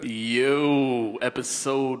Yo,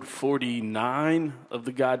 episode 49 of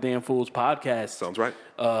the Goddamn Fools podcast. Sounds right.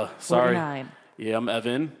 Sorry. 49. Yeah, I'm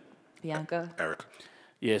Evan. Bianca. Eric.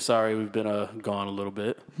 Yeah, sorry, we've been gone a little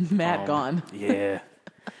bit. Matt gone. Yeah.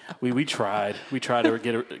 We tried. We tried to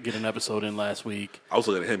get an episode in last week. I was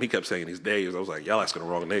looking at him. He kept saying these days. I was like, y'all asking the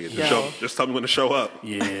wrong nigga. Yo. Just tell me when to show up.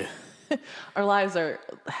 Yeah. Our lives are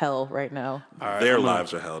hell right now. All right, Their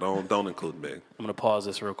lives are hell. Don't include me. I'm going to pause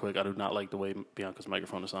this real quick. I do not like the way Bianca's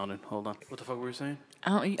microphone is sounding. Hold on. What the fuck were you saying?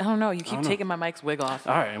 I don't know. You keep taking my mic's wig off.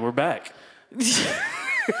 All right, and we're back. This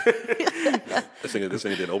thing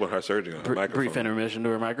did open heart surgery on her microphone. Brief intermission to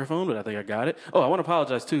her microphone, but I think I got it. Oh, I want to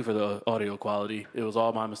apologize, too, for the audio quality. It was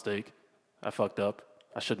all my mistake. I fucked up.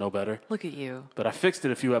 I should know better. Look at you. But I fixed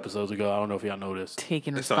it a few episodes ago. I don't know if y'all noticed.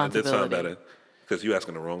 Taking It responsibility. did sound better because you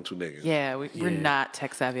asking the wrong two niggas. Yeah, we're not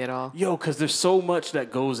tech savvy at all. Yo, because there's so much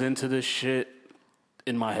that goes into this shit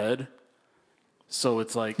in my head. So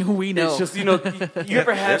it's like... We know. It's just, you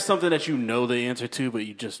ever have something that you know the answer to, but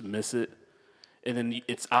you just miss it? And then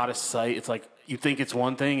it's out of sight. It's like you think it's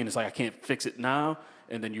one thing, and it's like, I can't fix it now.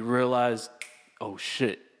 And then you realize, oh,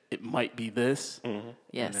 shit, it might be this. Mm-hmm.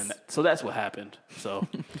 Yes. And then so that's what happened. So,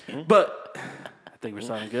 but I think we're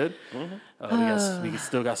sounding good. We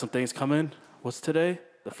still got some things coming. What's today?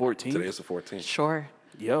 The 14th? Today is the 14th. Sure.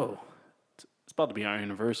 Yo, it's about to be our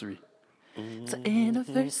anniversary. It's an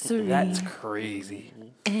anniversary. That's crazy.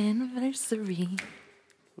 Anniversary.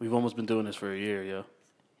 We've almost been doing this for a year, yo.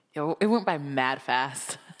 Yo, it went by mad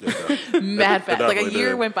fast. It Mad fast. Like a definitely year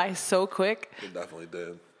did. went by so quick. definitely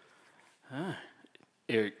did.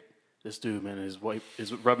 Eric, this dude, man, is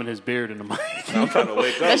rubbing his beard in the mic. I'm trying to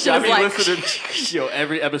wake up. That shit I was be like... listening,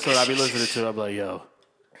 every episode I be listening to, I'm like, yo.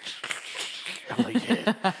 I'm like,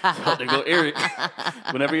 yeah. So there go Eric.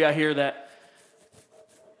 Whenever y'all hear that,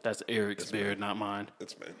 that's Eric's beard, not mine.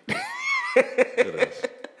 It's me. It is.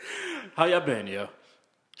 How y'all been, yo?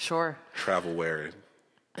 Sure. Travel wearing.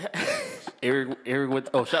 Eric with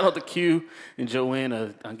shout out to Q and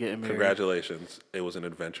Joanna on getting married. Congratulations. It was an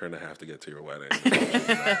adventure and a half to get to your wedding.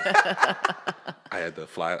 I had to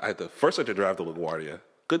first I had to drive to LaGuardia.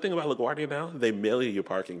 Good thing about LaGuardia now, they mail you your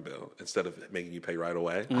parking bill instead of making you pay right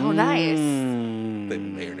away. Oh, nice. They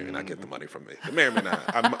may or may not get the money from me. They may or may not.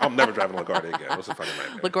 I'm never driving LaGuardia again. It was a fucking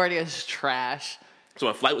nightmare. LaGuardia is trash. So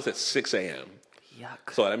my flight was at 6 a.m.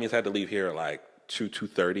 Yuck. So that means I had to leave here at like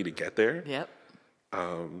 2:30 to get there. Yep.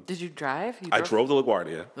 Did you drive? I drove to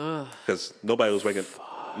LaGuardia because nobody was waking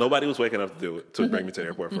up to bring me to the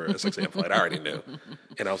airport for a 6 a.m. flight. I already knew.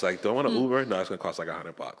 And I was like, do I want to Uber? No, it's going to cost like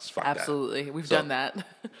 $100. Fuck that. Absolutely. We've So- done that.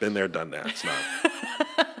 Been there, done that. It's not.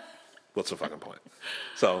 What's the fucking point?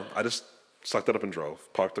 So I just sucked it up and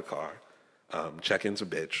drove, parked the car, check-in's a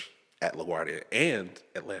bitch at LaGuardia and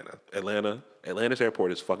Atlanta. Atlanta's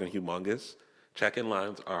airport is fucking humongous. Check-in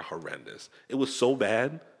lines are horrendous. It was so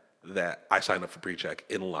bad that I signed up for pre-check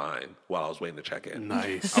in line while I was waiting to check in.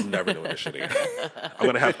 Nice. I'm never doing this shit again. I'm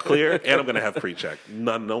going to have clear and I'm going to have pre-check.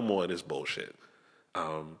 No more of this bullshit.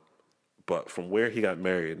 But from where he got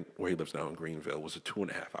married, where he lives now in Greenville, was a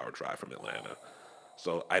 2.5-hour drive from Atlanta.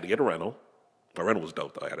 So I had to get a rental. My rental was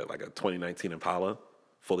dope, though. I had like a 2019 Impala,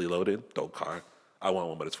 fully loaded, dope car. I want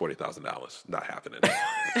one, but it's $40,000. Not happening.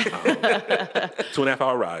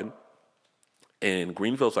 2.5-hour ride. And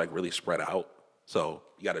Greenville's like really spread out. So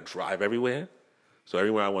you got to drive everywhere. So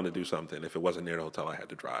everywhere I wanted to do something, if it wasn't near the hotel, I had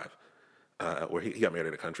to drive. Where he got married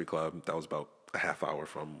at a country club. That was about a half hour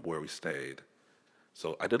from where we stayed.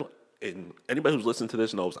 So I did. And anybody who's listened to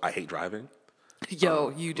this knows I hate driving. Yo,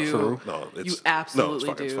 you do. True. No, You absolutely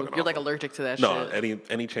it's do. fucking You're like awful. allergic to that No, shit.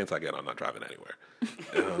 any chance I get, I'm not driving anywhere.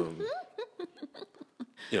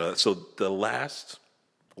 So the last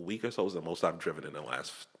week or so is the most I've driven in the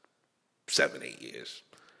last 7-8 years.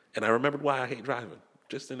 And I remembered why I hate driving.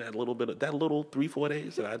 Just in that little 3-4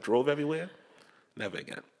 days that I drove everywhere, never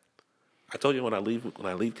again. I told you when I leave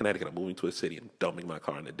Connecticut, I'm moving to a city and dumping my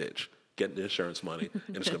car in the ditch, getting the insurance money,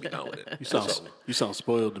 and just gonna be done with it. You sound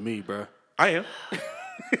spoiled to me, bro. I am.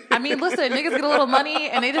 I mean, listen, niggas get a little money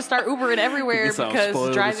and they just start Ubering everywhere You sound spoiled because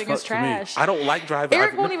as driving fuck is to me. trash. I don't like driving.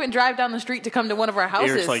 Eric won't even drive down the street to come to one of our houses.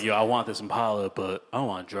 Eric's like, yo, I want this Impala, but I don't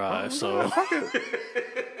want to drive, so...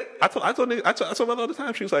 I told my mother all the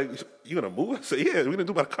time. She was like, "You gonna move?" I said, "Yeah, we're gonna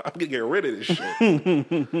do my car. I'm gonna get rid of this shit.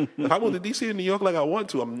 If I move to DC and New York like I want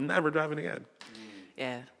to, I'm never driving again."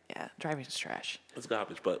 yeah, driving is trash. It's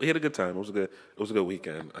garbage, but we had a good time. It was a good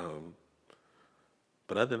weekend.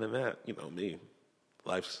 But other than that, me,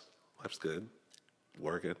 life's good.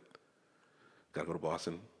 Working. Gotta go to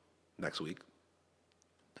Boston next week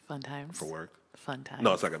Fun times. for work. Fun times.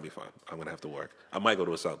 No, it's not gonna be fun. I'm gonna have to work. I might go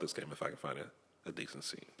to a Celtics game if I can find a a decent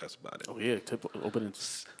seat. That's about it. Oh yeah, opening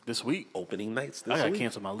this week. Opening nights I this gotta week.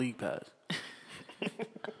 cancel my league pass.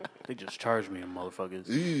 They just charged me, motherfuckers.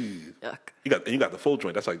 Yuck. You got the full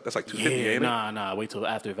joint. That's like $250, Yeah, ain't it? nah. Wait till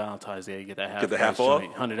after Valentine's Day. Get that half. Get the half price off?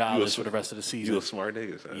 joint, $100 for the rest of the season. You a smart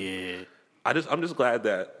nigga, son. Yeah, I'm just glad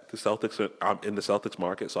that the Celtics I'm in the Celtics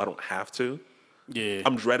market, so I don't have to. yeah.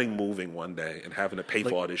 I'm dreading moving one day and having to pay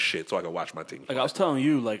for all this shit so I can watch my team. Like I was telling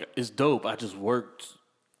you, like it's dope. I just worked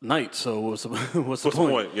nights, so what's the what's the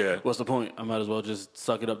point? Yeah. What's the point? I might as well just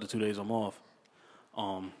suck it up the 2 days I'm off.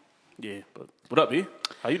 Yeah. But what up, B?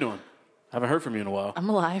 How you doing? Haven't heard from you in a while. I'm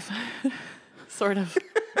alive. Sort of.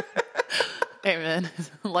 Hey, man.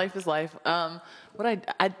 Life is life. What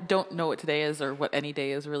I don't know what today is or what any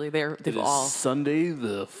day is really. They've It is all Sunday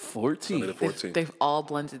the 14th. Sunday the 14th. they've all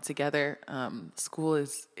blended together. School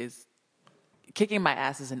is kicking my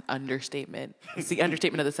ass is an understatement. It's the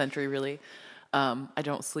understatement of the century, really. I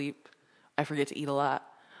don't sleep. I forget to eat a lot.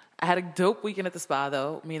 I had a dope weekend at the spa,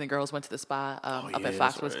 though. Me and the girls went to the spa up yeah, at that's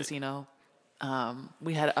Foxwoods right. Casino.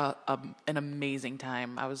 We had an amazing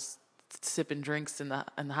time. I was sipping drinks in the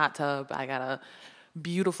hot tub. I got a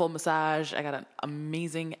beautiful massage. I got an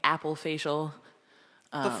amazing apple facial.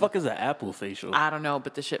 What the fuck is an apple facial? I don't know,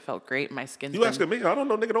 but the shit felt great. My skin's You asking me? I don't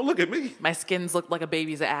know, nigga. Don't look at me. my skin's looked like a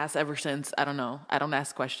baby's ass ever since. I don't know. I don't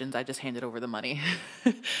ask questions. I just handed over the money.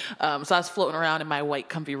 So I was floating around in my white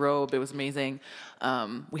comfy robe. It was amazing.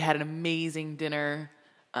 We had an amazing dinner.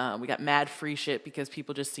 We got mad free shit because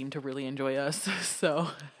people just seem to really enjoy us. So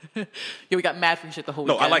yeah, we got mad free shit the whole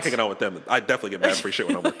No, weekend. I like hanging out with them. I definitely get mad free shit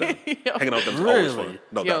when I'm with them. Hanging out with them is always Really? fun.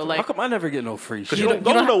 No, Yo, definitely. like- How come I never get no free shit? you don't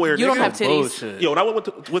go nowhere, You don't nigga. have titties. Bullshit. Yo, when I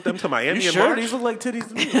went with them to Miami You in sure March, these look like titties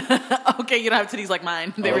to me? Okay, you don't have titties like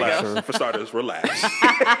mine. There we relax. go. For starters, relax.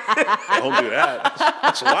 Don't do that.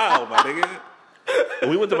 That's wild, my nigga. When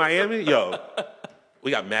we went to Miami, yo,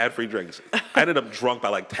 we got mad free drinks. I ended up drunk by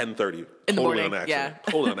like 10:30. In the totally morning, on accident.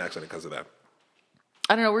 yeah. Totally on accident because of that.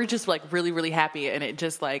 I don't know. We're just like really, really happy, and it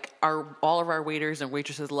just like all of our waiters and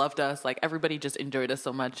waitresses loved us. Like everybody just enjoyed us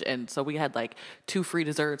so much, and so we had like 2 free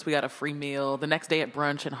desserts. We got a free meal. The next day at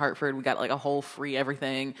brunch in Hartford, we got like a whole free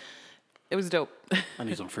everything. It was dope. I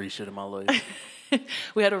need some free shit in my life.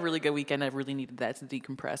 We had a really good weekend. I really needed that to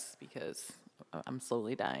decompress because I'm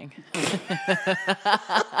slowly dying.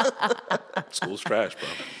 School's trash, bro.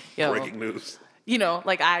 Yo. Breaking news. You know,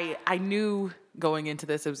 like I knew going into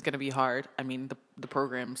this it was going to be hard. I mean, the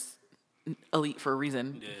program's elite for a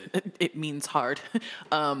reason. It means hard.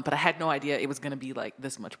 But I had no idea it was going to be like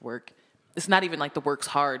this much work. It's not even like the work's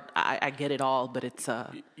hard. I get it all, but it's a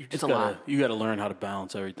lot. You gotta learn how to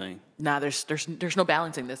balance everything. Nah, there's no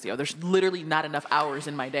balancing this, yo. There's literally not enough hours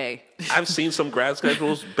in my day. I've seen some grad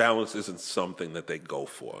schedules. Balance isn't something that they go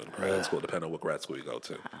for in grad school, depending on what grad school you go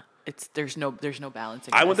to. There's no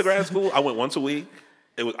balancing. I went to this. grad school. I went once a week.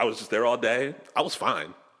 I was just there all day. I was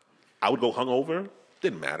fine. I would go hungover.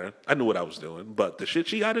 Didn't matter. I knew what I was doing. But the shit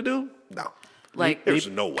she had to do, no. Like There's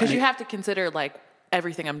no way. because you have to consider like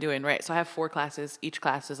everything I'm doing, right? So I have 4 classes. Each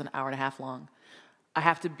class is an hour and a half long. I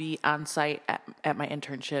have to be on site at my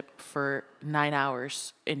internship for 9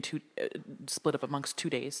 hours in split up amongst 2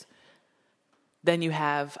 days. Then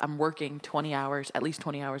I'm working 20 hours, at least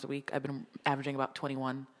 20 hours a week. I've been averaging about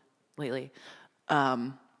 21 lately.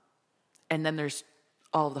 And then there's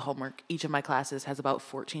all of the homework. Each of my classes has about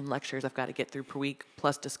 14 lectures I've got to get through per week,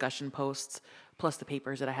 plus discussion posts, plus the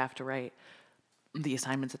papers that I have to write, the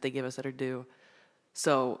assignments that they give us that are due.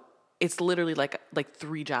 So it's literally like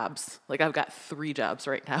 3 jobs. Like I've got 3 jobs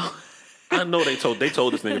right now. I know they told this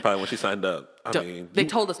nigga probably when she signed up. They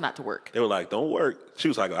told us not to work. They were like, "Don't work." She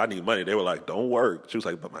was like, "I need money." They were like, "Don't work." She was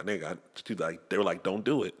like, "But my nigga," they were like, "Don't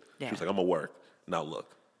do it." Yeah. She was like, "I'm gonna work." Now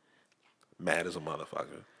look, mad as a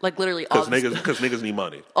motherfucker Like literally all because niggas need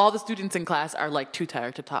money. all the students in class are like too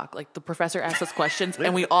tired to talk. Like the professor asks us questions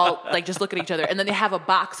and we all like just look at each other. And then they have a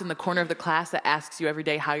box in the corner of the class that asks you every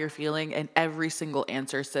day how you're feeling. And every single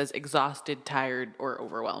answer says exhausted, tired, or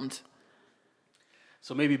overwhelmed.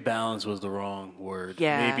 So maybe balance was the wrong word.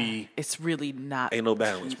 Yeah. Maybe it's really not. Ain't no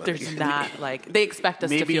balance, my There's nigga. not like, they expect us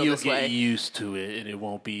to maybe feel you'll this get way. used to it and it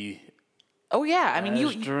won't be Oh yeah. I mean,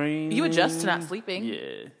 as draining. you adjust to not sleeping.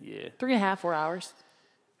 Yeah. 3.5, 4 hours.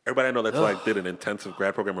 Everybody I know that's like did an intensive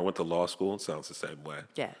grad program or went to law school sounds the same way.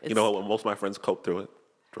 Yeah, You know what? Most of my friends cope through it.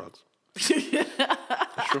 Drugs.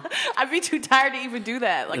 I'd be too tired to even do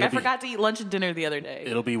that. Like It'll I be- forgot to eat lunch and dinner the other day.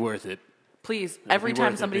 It'll be worth it. Please, every be time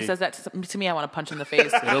worth it, somebody B. says that to me, I want to punch in the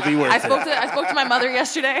face. It'll be worth I it. spoke to my mother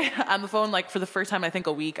yesterday on the phone, like for the first time I think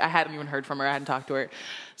a week. I hadn't even heard from her. I hadn't talked to her,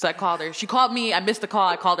 so I called her. She called me. I missed the call.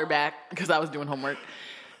 I called her back because I was doing homework,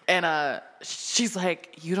 and she's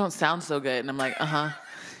like, "You don't sound so good," and I'm like, "Uh huh."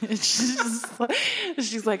 And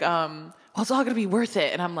she's like, well, it's all gonna be worth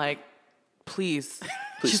it. And I'm like, please.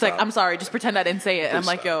 She's stop. like, I'm sorry, just pretend I didn't say it. And I'm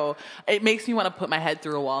like, stop. yo, it makes me want to put my head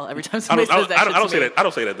through a wall every time I somebody don't, says that. I don't shit to say me. that. I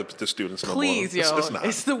don't say that to students. Please, no more. yo, It's not.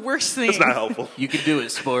 it's the worst thing. It's not helpful. You can do it,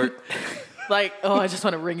 sport. Like, oh, I just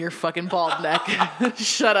want to wring your fucking bald neck.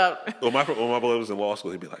 Shut up. When my brother was in law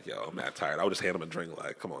school, he'd be like, "Yo, I'm not tired." I would just hand him a drink.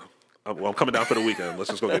 Like, come on, I'm coming down for the weekend. Let's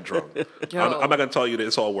just go get drunk. Yo. I'm not gonna tell you that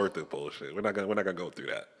it's all worth it. Bullshit. We're not gonna go through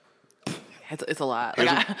that. It's a lot.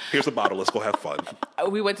 Like, Here's a bottle. Let's go have fun.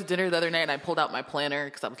 we went to dinner the other night and I pulled out my planner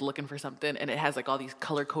because I was looking for something and it has like all these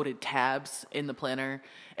color coded tabs in the planner.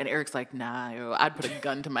 And Eric's like, nah, yo, I'd put a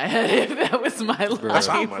gun to my head if that was my life. That's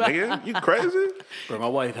all, my nigga. You crazy? Bro, my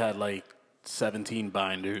wife had like 17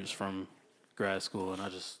 binders from grad school, and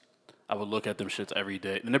I would look at them shits every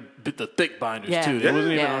day. And they're the thick binders, Yeah. too. It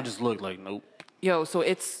wasn't even, Yeah. I just looked like, nope, Yo, so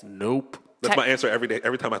it's nope. That's Tec- my answer every day.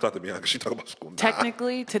 Every time I talk to Bianca, she talk about school. Nah.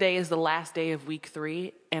 technically today is the last day of week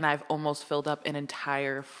 3 and I've almost filled up an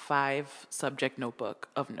entire 5 subject notebook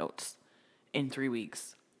of notes in 3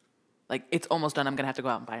 weeks. Like, it's almost done. I'm going to have to go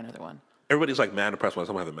out and buy another one. Everybody's like mad impressed when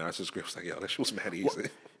someone has a master's degree. It's like, yo, that shit was mad easy.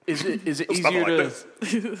 Is it Stuff easier like to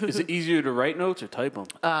this. is it easier to write notes or type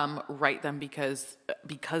them? Write them because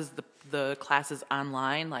the class is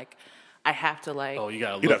online. Like, I have to like. Oh, you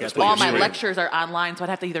gotta You'd look have to at split all your my screen. lectures are online, so I'd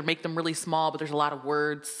have to either make them really small, but there's a lot of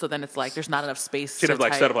words, so then it's like there's not enough space. She'd to have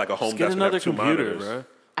like type. set up like a home Just get desk and another have 2 computer, monitors. bro.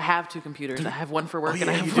 I have 2 computers. I have one for work Oh, and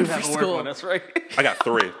I yeah, have you one do for have a work school. one. That's right. I got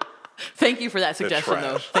 3. Thank you for that They're suggestion, trash.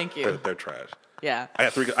 though. Thank you. They're trash. Yeah. I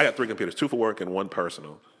got 3 computers, 2 for work and 1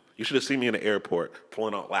 personal. You should have seen me in the airport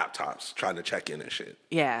pulling out laptops, trying to check in and shit.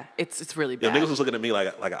 Yeah, it's really Yeah, bad. niggas was looking at me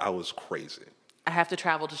like I was crazy. I have to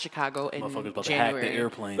travel to Chicago in Motherfuckers about to hack the January.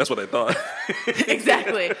 airplane. That's what they thought.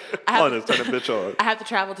 Exactly. I have, Honest, turn that bitch on. I have to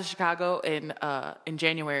travel to Chicago in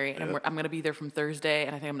January, and I'm going to be there from Thursday,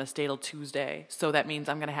 and I think I'm going to stay till Tuesday. So that means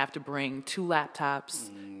I'm going to have to bring 2 laptops,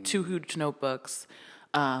 2 huge notebooks,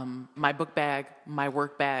 my book bag, my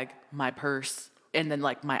work bag, my purse, and then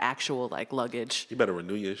like my actual like luggage. You better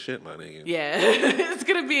renew your shit, my nigga. Yeah, it's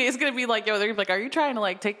gonna be like, yo, they're gonna be like, are you trying to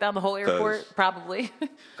like take down the whole airport? Probably.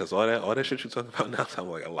 Because all that shit you talking about now sounds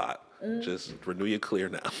like a lot. Just renew your clear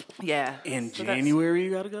now. Yeah. In So that's- January,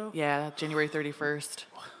 you gotta go. Yeah, January 31st.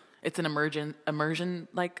 It's an immersion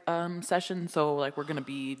like session, so like we're gonna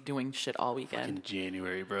be doing shit all weekend. In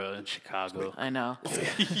January, bro, in Chicago. I know.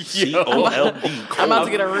 COLD. I'm about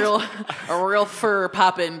to get a real fur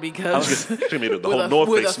popping because Jimmy, the whole North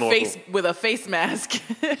Face snorkel. with a face mask.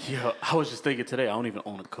 Yo, I was just thinking today, I don't even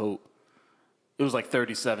own a coat. It was like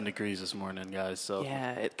 37 degrees this morning, guys. So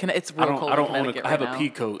Yeah, it's real cold. I don't in own Connecticut I have right a now. pea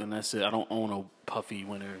coat and that's it. I don't own a puffy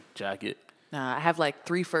winter jacket. Nah, I have like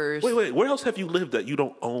 3 furs. Wait, where else have you lived that you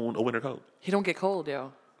don't own a winter coat? You don't get cold,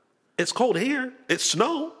 yo. It's cold here. It's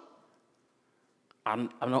snow. I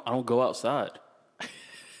don't go outside.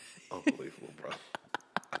 Unbelievable, bro.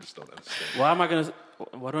 I just don't understand.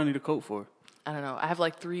 Why do I need a coat for? I don't know. I have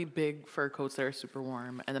like 3 big fur coats that are super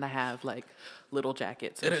warm, and then I have like little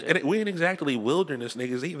jackets and shit. And we ain't exactly wilderness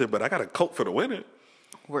niggas either, but I got a coat for the winter.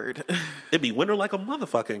 Word. It be winter like a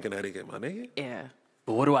motherfucker in Connecticut, my nigga. Yeah.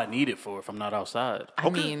 But what do I need it for if I'm not outside? I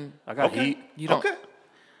mean, I got Okay. heat. you don't. Okay.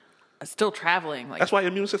 Still traveling. Like, That's why your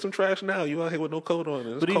immune system trash now. You out here with no coat on.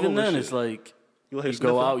 It's But cold even and then, shit. it's like You out here you go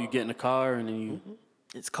sniffing? out, you get in the car, and then you.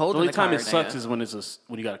 it's cold The in only the time car, it sucks nigga. is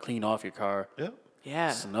when you got to clean off your car. Yeah.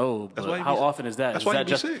 Yeah. Snow. That's But why you how be- often is that? that's Is why that you be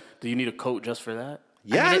just? sick. Do you need a coat just for that?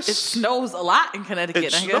 Yes. I mean, it snows a lot in Connecticut,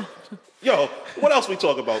 It nigga. snow- Yo, what else we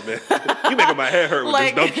talk about, man? You making my head hurt with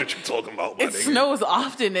Like, this dumb shit you talking about, my It nigga. snows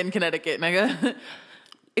often in Connecticut, nigga.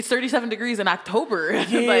 It's 37 degrees in October.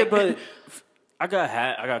 Yeah, Like, but I got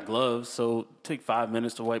hat, I got gloves, so take 5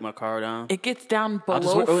 minutes to wipe my car down. it gets down I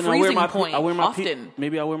below and freezing I point wear my often.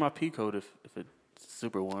 maybe I wear my pea coat if it's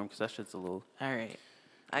super warm because that shit's a little. All right.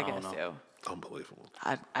 I don't guess know. so. Unbelievable.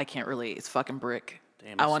 I can't relate. It's fucking brick.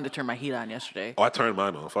 Damn, I it's- wanted to turn my heat on yesterday. Oh, I turned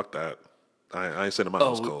mine on. Fuck that. I ain't sitting in my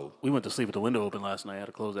house cold. we went to sleep with the window open last night. I had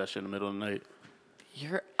to close that shit in the middle of the night.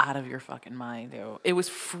 You're out of your fucking mind, yo. It was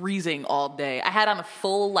freezing all day. I had on a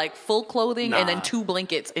full clothing and then Nah. 2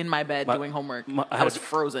 blankets in my bed doing homework. I was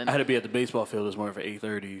frozen. I had to be at the baseball field this morning for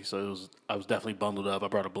 8:30, so I was definitely bundled up. I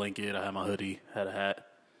brought a blanket. I had my hoodie. Had a hat.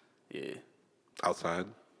 Yeah. Outside.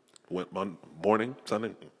 Went morning,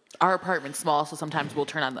 Sunday. Our apartment's small, so sometimes we'll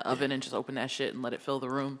turn on the oven and just open that shit and let it fill the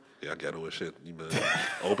room. Yeah, ghetto as shit. You better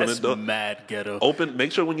open That's the door. mad ghetto.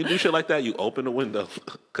 Make sure when you do shit like that, you open the window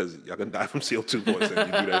because y'all gonna die from CO2 poisoning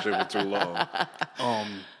if you do that shit for too long.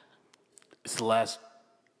 It's the last.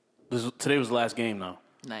 Today was the last game now.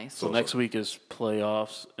 Nice. So next week is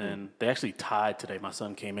playoffs, and they actually tied today. My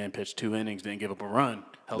son came in, pitched 2 innings, didn't give up a run,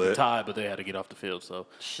 held a Lit. tie, but they had to get off the field. So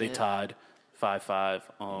they Shit. tied 5-5,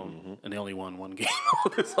 and they only won one game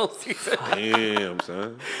this whole season. Damn,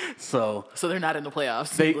 son. So So they're not in the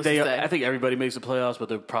playoffs. they let's just say. I think everybody makes the playoffs, but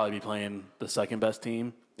they'll probably be playing the second best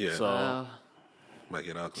team. Yeah. So Might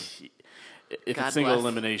get ugly. if God it's single bless.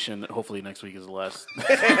 elimination, hopefully next week is the last. Is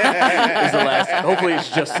the last. Hopefully it's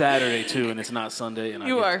just Saturday too, and it's not Sunday. And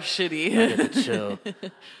You I are shitty. get to chill.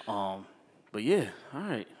 But yeah, all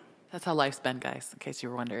right. That's how life's been, guys, in case you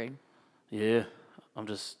were wondering. Yeah, I'm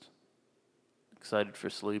just excited for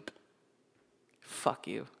sleep. Fuck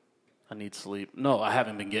you. I need sleep. No, I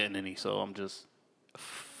haven't been getting any, so I'm just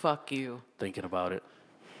Fuck you. thinking about it.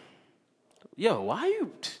 Yo, why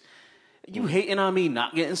you hating on me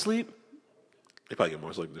not getting sleep? They probably get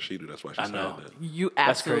more sleep than she do. That's why she's I know. saying that. You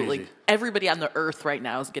That's absolutely. crazy. Everybody on the earth right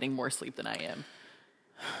now is getting more sleep than I am.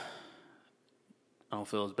 I don't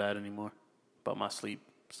feel as bad anymore about my sleep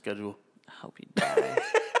schedule. I hope you die.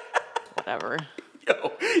 Whatever.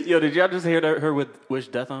 Yo, did y'all just hear her with wish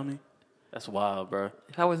death on me? That's wild, bro.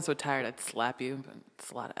 If I wasn't so tired, I'd slap you, but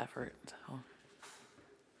it's a lot of effort. So.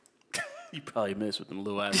 You probably missed with them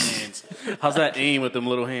little ass hands. How's that aim with them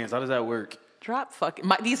little hands? How does that work? Drop fucking.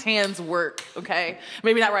 These hands work, okay?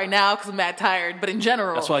 Maybe not right now because I'm mad tired, but in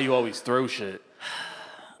general. That's why you always throw shit.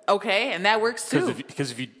 Okay, and that works too.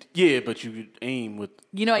 Because if you yeah, but you aim with.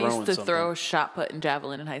 You know, I used throwing to something. throw shot put and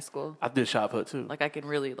javelin in high school. I did shot put too. Like I can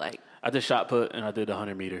really like. I did shot put and I did the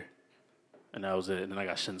 100 meter, and that was it. And then I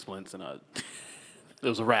got shin splints and it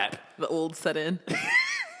was a wrap. The old set in.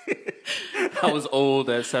 I was old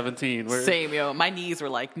at 17. Where Same, yo. My knees were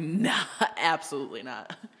like, nah, absolutely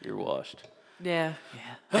not. You're washed. Yeah.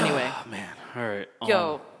 Anyway, Oh man, all right.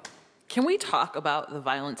 yo, can we talk about the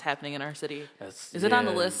violence happening in our city? Is it on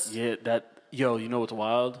the list? Yeah, yo, you know what's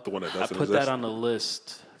wild? The one that I doesn't put exist? that on the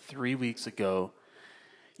list 3 weeks ago.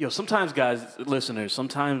 Yo, sometimes guys, listeners,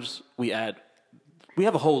 sometimes we have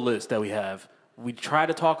a whole list that we have. We try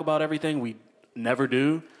to talk about everything, we never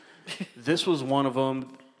do. This was one of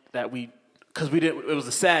them that because we didn't. It was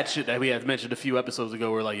the sad shit that we had mentioned a few episodes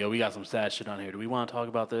ago. We're like, yo, we got some sad shit on here. Do we want to talk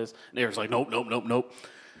about this? And Eric's like, nope.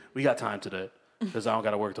 We got time today because I don't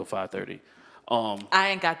got to work till 5:30. I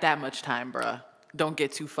ain't got that much time, bruh. Don't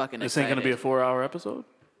get too fucking This excited. ain't gonna be a 4-hour episode.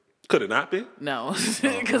 Could it not be? No,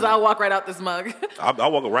 because I'll walk right out this mug.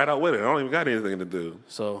 I'll walk right out with it. I don't even got anything to do.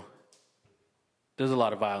 So there's a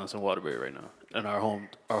lot of violence in Waterbury right now, in our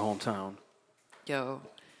hometown. Yo,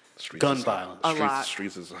 Streets Gun is violence. A lot.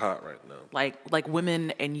 Streets is hot right now. like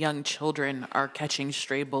women and young children are catching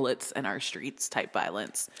stray bullets in our streets type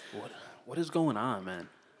violence. What is going on, man?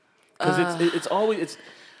 Because it's always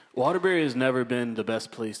Waterbury has never been the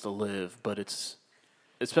best place to live, but it's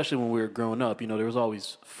especially when we were growing up. You know, there was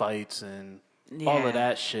always fights and all Yeah. of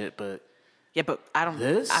that shit. But Yeah, but I don't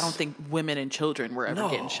This? think women and children were ever No,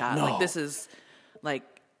 getting shot. no. Like this is like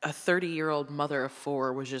a 30-year-old mother of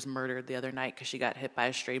 4 was just murdered the other night because she got hit by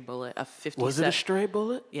a stray bullet. A 57. was it a stray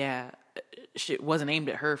bullet? Yeah, it wasn't aimed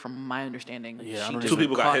at her, from my understanding. Yeah, I She don't just Two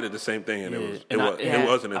people got caught- hit at the same thing, and Yeah. it And I-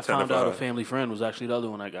 wasn't I found out a intensified. family friend was actually the other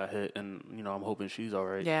one that got hit, and you know I'm hoping she's all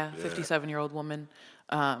right. Yeah, 57-year-old woman,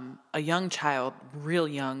 a young child, real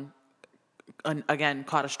young. Again,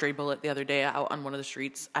 caught a stray bullet the other day out on one of the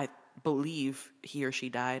streets. I believe he or she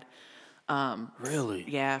died. Really?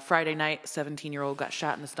 Yeah, Friday night, 17-year-old got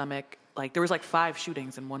shot in the stomach. Like there was like 5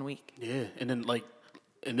 shootings in 1 week. Yeah, and then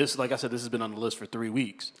and this, like I said, this has been on the list for 3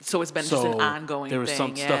 weeks. So it's been just an ongoing There was thing.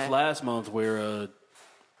 some yeah. stuff last month where a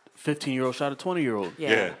 15-year-old shot a 20-year-old.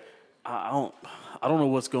 Yeah. I don't know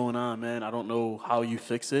what's going on, man. I don't know how you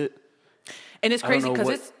fix it. And it's I don't crazy know because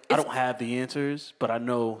what- it's I don't have the answers, but I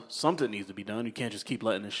know something needs to be done. You can't just keep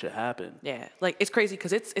letting this shit happen. yeah, like it's crazy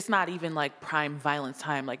because it's not even like prime violence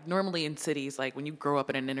time. Like normally in cities, like when you grow up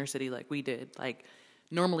in an inner city like we did, like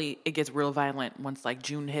normally it gets real violent once like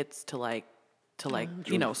June hits to like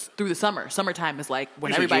you know through the summer. Summertime is like when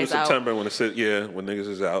Usually everybody's June, out. September, when when niggas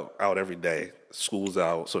is out every day, school's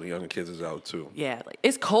out, so the younger kids is out too. Yeah, like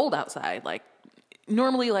it's cold outside. Like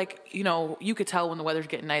normally, like you know, you could tell when the weather's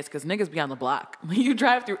getting nice because niggas be on the block. When you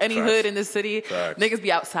drive through any Facts. hood in this city, Facts. niggas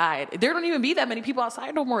be outside. There don't even be that many people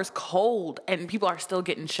outside no more. It's cold, and people are still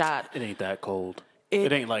getting shot. It ain't that cold. It-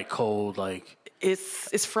 It ain't like cold. Like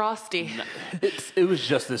It's frosty. it was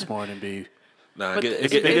just this morning, B. Nah, But it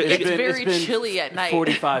it's get- it been- get- very chilly at night.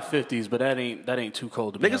 45, 50s, but that ain't too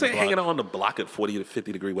cold to be on niggas the ain't block. hanging out on the block at 40 to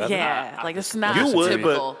 50 degree weather. Yeah, like it's not You would,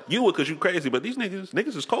 typical. but you would because you crazy. But these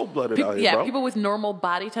niggas is cold blooded out here, Yeah, bro. people with normal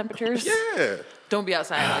body temperatures Yeah, don't be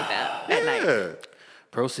outside like that at night. yeah.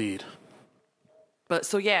 Proceed. But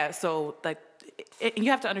so you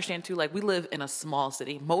have to understand too. Like we live in a small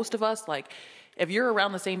city. Most of us, like If you're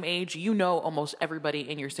around the same age, you know almost everybody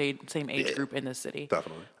in your same age group in this city.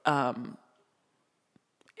 Definitely.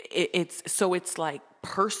 It's like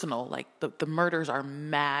personal. Like the murders are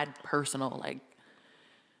mad personal. Like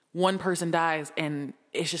one person dies and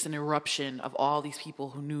it's just an eruption of all these people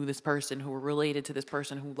who knew this person, who were related to this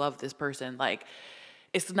person, who loved this person. Like,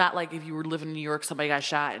 it's not like if you were living in New York, somebody got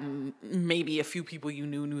shot and maybe a few people you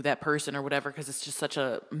knew that person or whatever, because it's just such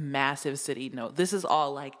a massive city. No, this is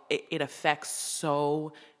all like, it affects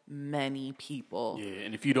so many people. Yeah,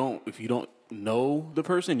 and if you don't know the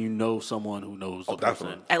person, you know someone who knows the person.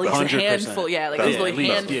 Definitely. At least 100%. a handful, like easily at a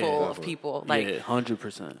least, handful of definitely. people. Like,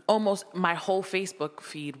 100%. almost my whole Facebook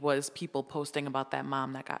feed was people posting about that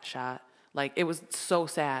mom that got shot. Like, it was so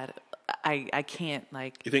sad. I can't,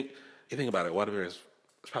 like... You think about it, Waterbury is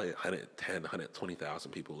it's probably 110,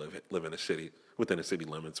 120,000 people live in the city, within the city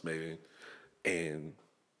limits maybe. And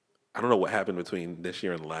I don't know what happened between this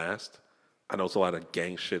year and last. I know it's a lot of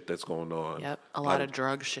gang shit that's going on. Yep, a lot of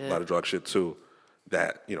drug shit. A lot of drug shit too.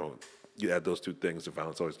 That, you add those two things, the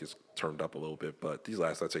violence always gets turned up a little bit. But these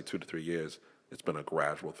last, I'd say 2 to 3 years, it's been a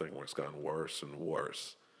gradual thing where it's gotten worse and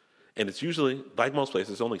worse. And it's usually, like most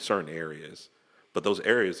places, only certain areas. But those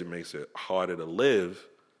areas, it makes it harder to live.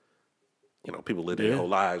 People live their whole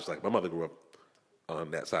lives. Like, my mother grew up on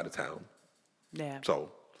that side of town. Yeah.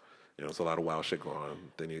 So, it's a lot of wild shit going on.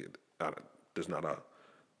 There's not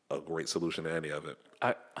a great solution to any of it.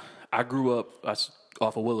 I grew up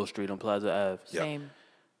off of Willow Street on Plaza Ave. Same.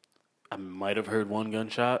 I might have heard one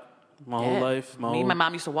gunshot my whole life. My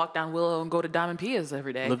mom used to walk down Willow and go to Diamond Pia's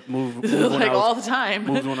every day. Moved Like, all the time.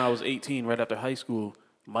 Moved when I was 18, right after high school.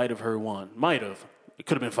 Might have heard one. Might have. It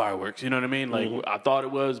could have been fireworks. You know what I mean? Like, I thought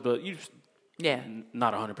it was, but Yeah.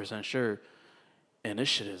 not 100% sure. And this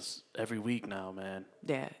shit is every week now, man.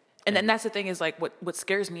 Yeah. And then that's the thing is, like, what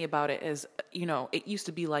scares me about it is, it used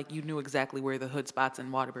to be like you knew exactly where the hood spots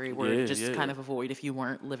in Waterbury were kind of avoid if you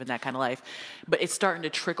weren't living that kind of life. But it's starting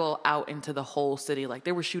to trickle out into the whole city. Like,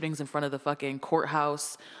 there were shootings in front of the fucking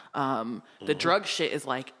courthouse. The drug shit is,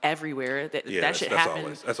 like, everywhere. That shit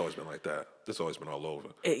happens. That's always been like that. That's always been all over.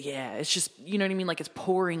 It's just, you know what I mean? Like, it's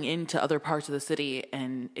pouring into other parts of the city,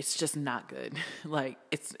 and it's just not good. Like,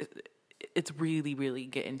 it's really, really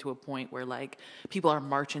getting to a point where, like, people are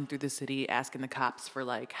marching through the city asking the cops for,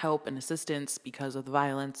 like, help and assistance because of the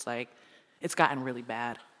violence. Like, it's gotten really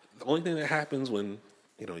bad. The only thing that happens when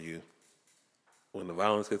when the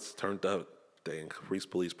violence gets turned up, they increase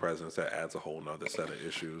police presence. That adds a whole nother set of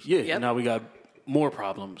issues. Yeah, Yep. now we got more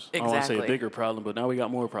problems. I don't want to say a Exactly. bigger problem, but now we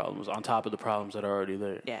got more problems on top of the problems that are already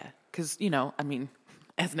there. Yeah. Because,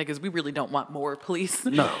 as niggas, we really don't want more police.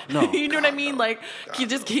 No. You know what I mean? Like,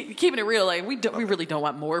 keeping it real. Like, we really don't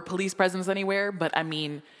want more police presence anywhere. But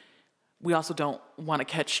we also don't want to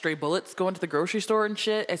catch stray bullets going to the grocery store and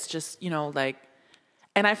shit. It's just, like,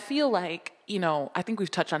 and I feel like, I think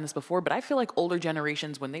we've touched on this before, but I feel like older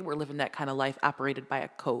generations, when they were living that kind of life, operated by a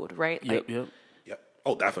code, right? Like, Yep. Yep.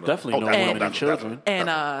 Oh, definitely. Definitely no women and children. And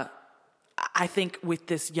I think with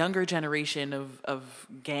this younger generation of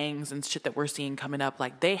gangs and shit that we're seeing coming up,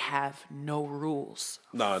 like, they have no rules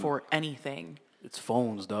None. for anything. It's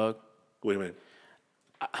phones, dog. What do you mean?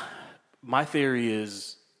 My theory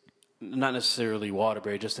is not necessarily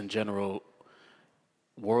Waterbury, just in general,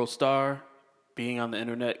 World Star being on the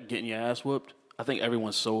internet, getting your ass whooped. I think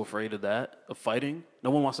everyone's so afraid of that, of fighting. No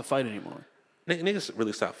one wants to fight anymore. Niggas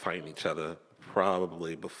really stopped fighting each other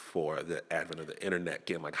probably before the advent of the internet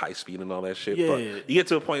getting like high speed and all that shit. Yeah. But you get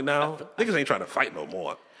to a point now, niggas ain't trying to fight no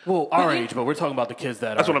more. Well, our age, but we're talking about the kids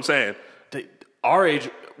that That's what I'm saying. Our age,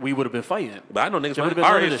 we would have been fighting. But I know niggas There would've my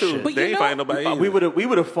been our none of age this too. shit. But They you ain't know- fighting nobody either. We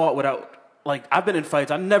would have fought without. Like, I've been in fights.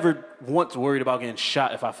 I never once worried about getting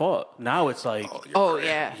shot if I fought. Now it's like, Oh,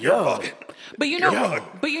 yeah. yo, But you know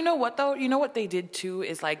what though? You know what they did too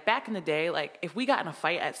is, like, back in the day, like, if we got in a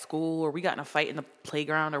fight at school or we got in a fight in the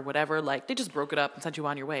playground or whatever, like, they just broke it up and sent you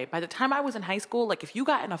on your way. By the time I was in high school, like, if you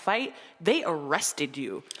got in a fight, they arrested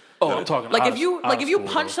you. oh, I'm talking. Like, out if of- you out of punched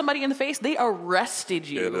school, though. somebody in the face, they arrested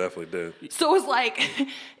you. Yeah, they definitely did. So it's like,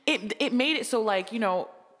 it made it so, like,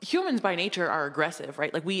 humans by nature are aggressive,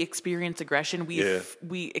 right? Like, we experience aggression.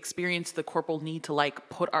 We experience the corporal need to, like,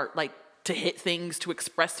 to hit things, to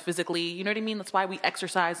express physically. You know what I mean? That's why we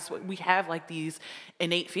exercise. That's why we have, like, these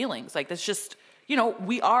innate feelings. Like, that's just,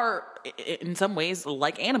 we are in some ways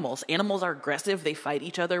like animals. Animals are aggressive. They fight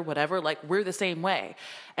each other, whatever. Like, we're the same way.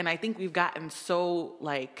 And I think we've gotten so,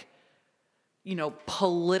 like,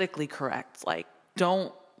 politically correct. Like,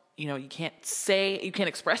 you can't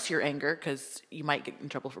express your anger because you might get in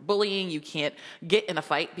trouble for bullying. You can't get in a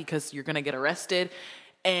fight because you're going to get arrested.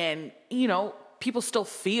 And, people still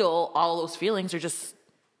feel all those feelings are just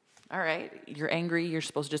all right, you're angry. You're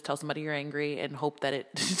supposed to just tell somebody you're angry and hope that it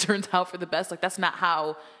turns out for the best. Like, that's not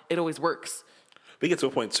how it always works. But you get to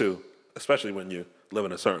a point too, especially when you live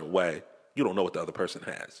in a certain way, you don't know what the other person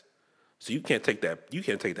has, so you can't take that. You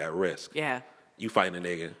can't take that risk. Yeah. You fighting a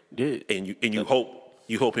nigga, Yeah. and you hope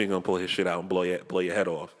he ain't gonna pull his shit out and blow your head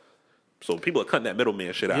off. So people are cutting that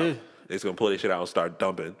middleman shit out. Yeah. They're just gonna pull their shit out and start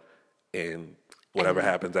dumping, and whatever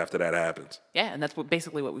happens after that happens. Yeah, and that's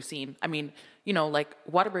basically what we've seen. I mean, you know, like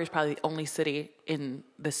Waterbury is probably the only city in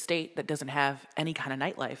the state that doesn't have any kind of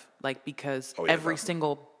nightlife, like because every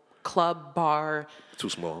single club, bar, Too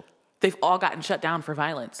small. they've all gotten shut down for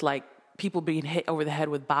violence. Like people being hit over the head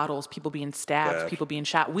with bottles, people being stabbed, people being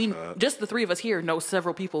shot. We just the three of us here know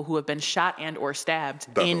several people who have been shot and or stabbed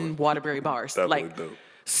in Waterbury bars. Definitely Like do.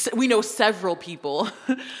 we know several people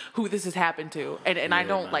who this has happened to, and I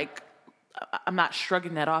don't like. I'm not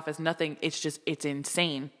shrugging that off as nothing. It's just, it's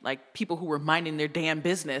insane. Like people who were minding their damn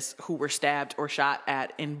business who were stabbed or shot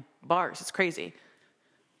at in bars. It's crazy.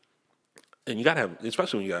 And you gotta have,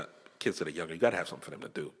 especially when you got kids that are younger, you gotta have something for them to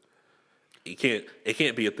do. It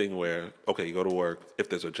can't be a thing where, okay, you go to work, if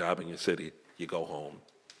there's a job in your city, you go home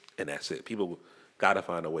and that's it. People gotta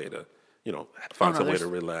find a way to, find some way to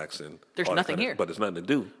relax and there's all that nothing kinda- here. But there's nothing to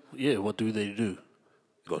do. Yeah, what do they do?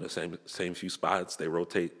 Go to the same few spots, they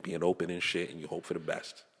rotate being open and shit, and you hope for the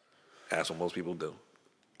best. That's what most people do.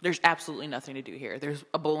 There's absolutely nothing to do here. There's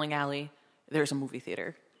a bowling alley. There's a movie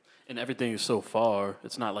theater. And everything is so far.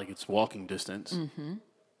 It's not like it's walking distance. Mm-hmm.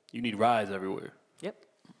 You need rides everywhere. Yep.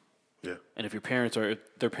 Yeah. And if their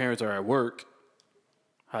parents are at work,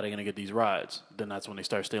 how are they gonna get these rides? Then that's when they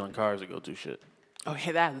start stealing cars to go do shit. Oh,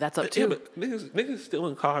 yeah, that's up Yeah, too. but niggas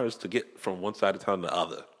stealing cars to get from one side of town to the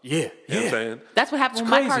other. Yeah, You know what I'm saying? That's what happened It's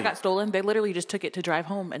when my car crazy. got stolen. They literally just took it to drive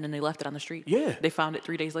home and then they left it on the street. Yeah. They found it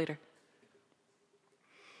 3 days later.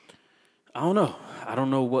 I don't know. I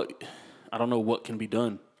don't know what can be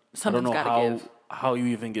done. Something's I don't know gotta give. how you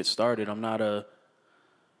even get started. I'm not a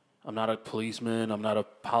policeman. I'm not a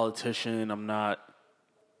politician. I'm not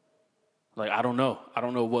I don't know.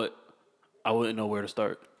 I wouldn't know where to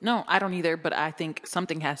start. No, I don't either, but I think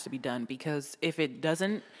something has to be done because if it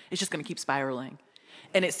doesn't, it's just going to keep spiraling.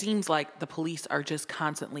 And it seems like the police are just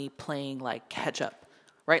constantly playing like catch up,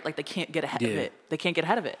 right? Like they can't get ahead of it. They can't get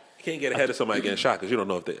ahead of it. You can't get ahead of somebody getting shot because you don't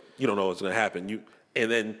know what's going to happen.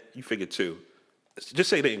 And then you figure too, just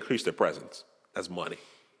say they increase their presence. That's money.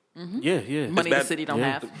 Yeah. Money the city don't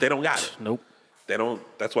have. They don't got it. Nope. They don't.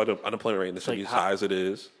 That's why the unemployment rate in the city is high as it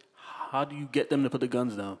is. How do you get them to put the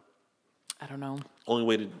guns down? I don't know. Only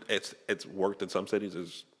way it's worked in some cities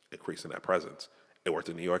is increasing that presence. It worked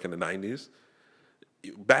in New York in the 90s.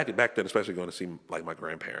 Back then, especially going to see like my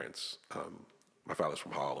grandparents. My father's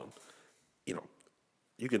from Harlem.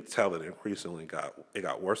 You can tell that it increasingly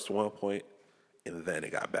got worse to one point, and then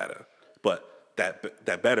it got better. But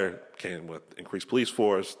that better came with increased police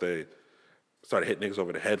force. They started hitting niggas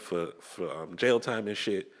over the head for jail time and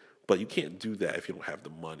shit. But you can't do that if you don't have the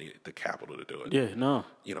money, the capital to do it. Yeah, no.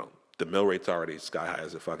 The mill rate's already sky high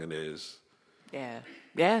as it fucking is. Yeah.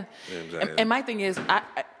 You know what I'm saying? And my thing is,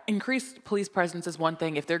 increased police presence is one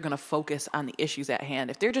thing if they're going to focus on the issues at hand.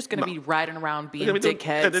 If they're just going to be riding around being They're gonna be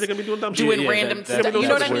dickheads, they're gonna be doing dumb shit. doing Yeah, random that's stuff, you know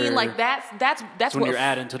what I where- mean? Like that's When what you're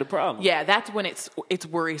adding to the problem. Yeah, that's when it's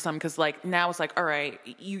worrisome because like now it's like, all right,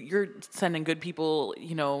 you're sending good people,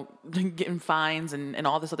 getting fines and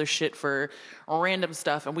all this other shit for random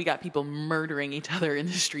stuff, and we got people murdering each other in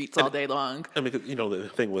the streets all day long. I mean, the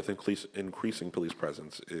thing with increasing police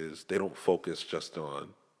presence is they don't focus just on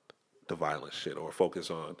the violent shit or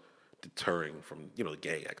focus on deterring from,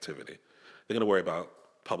 gang activity. They're going to worry about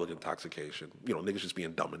public intoxication, niggas just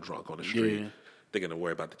being dumb and drunk on the street. Yeah. They're going to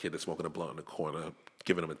worry about the kid that's smoking a blunt in the corner,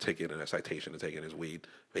 giving him a ticket and a citation and taking his weed,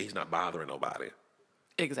 but he's not bothering nobody.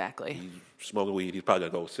 Exactly. He's smoking weed, he's probably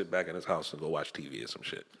going to go sit back in his house and go watch TV or some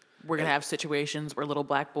shit. We're going to have situations where little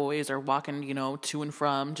black boys are walking, to and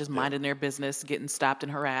from, just minding their business, getting stopped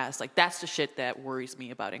and harassed. Like, that's the shit that worries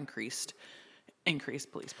me about increased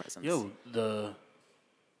police presence. Yo,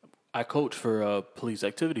 I coach for a police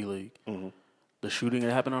activity league. Mm-hmm. The shooting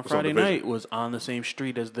that happened on Friday Division. night was on the same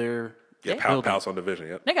street as their Palace on Division,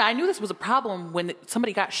 yep. Nigga, I knew this was a problem when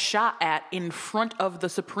somebody got shot at in front of the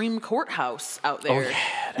Supreme Courthouse out there.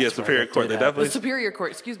 Yeah, Superior Court. They The definitely. Superior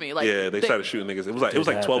Court, excuse me. Like, Yeah, they started shooting niggas. It was like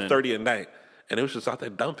happen. 12:30 at night, and it was just out there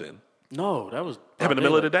dumping. No, that was Happened in the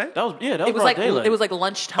middle of the day? That was It was broad like daylight. it was like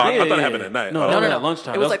lunchtime. I thought it happened at night. No, Oh. that was No. at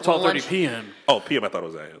lunchtime. It was That like 12:30 lunch- p.m. Oh, PM. I thought it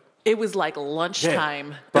was AM. It was like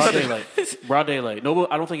lunchtime. Broad daylight. Broad daylight. No,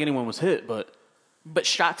 I don't think anyone was hit, but But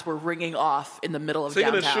shots were ringing off in the middle of So you're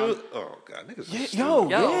gonna downtown. shoot? Oh god, niggas. Yeah, is yo,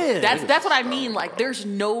 stupid. Yo, Yeah. that's what I mean. Like, there's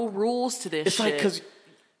no rules to this it's shit. like because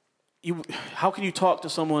how can you talk to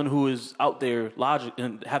someone who is out there logic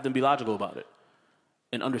and have them be logical about it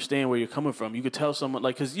and understand where you're coming from? You could tell someone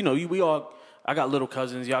like, because I got little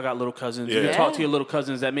cousins, y'all got little cousins. You can talk to your little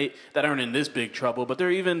cousins that aren't in this big trouble, but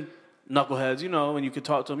they're even knuckleheads, and you could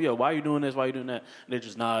talk to them. Yo, why are you doing this? Why are you doing that? And they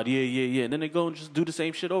just nod, yeah, and then they go and just do the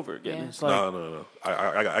same shit over again. Yeah. It's like, No.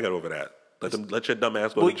 I got over that. Let your dumb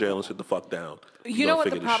ass go to jail and sit the fuck down. You know what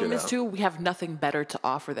the problem is too? We have nothing better to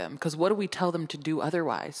offer them because what do we tell them to do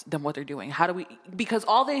otherwise than what they're doing? Because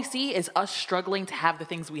all they see is us struggling to have the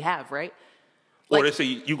things we have, right? Or they say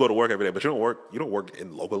you go to work every day, but you don't work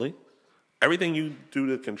in locally. Everything you do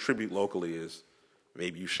to contribute locally is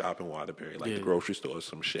maybe you shop in Waterbury, like the grocery store or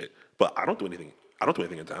some shit. But I don't do anything. I don't do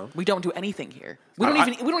anything in town. We don't do anything here. We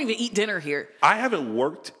don't even eat dinner here. I haven't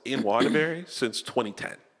worked in Waterbury since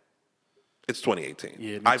 2010. It's 2018.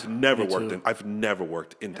 Yeah, I've never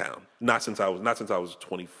worked in town. Not since I was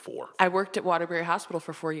 24. I worked at Waterbury Hospital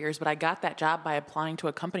for 4 years, but I got that job by applying to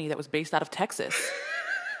a company that was based out of Texas.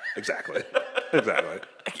 Exactly.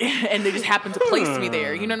 And they just happened to place me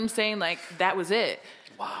there. You know what I'm saying? Like, that was it.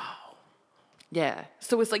 wow. Yeah.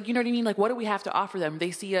 So it's like, you know what I mean? Like, what do we have to offer them?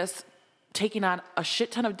 They see us taking on a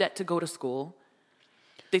shit ton of debt to go to school.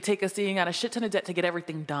 They take us seeing on a shit ton of debt to get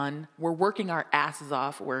everything done. We're working our asses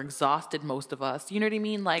off. We're exhausted, most of us. You know what I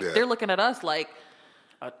mean? Like, they're looking at us like,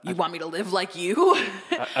 you want me to live like you?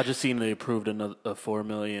 I just seen they approved a $4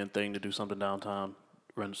 million thing to do something downtown,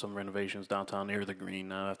 run some renovations downtown near the Green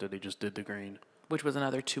now after they just did the Green. Which was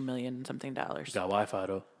another $2 million something dollars. Got Wi-Fi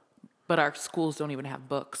though. But our schools don't even have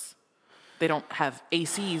books. They don't have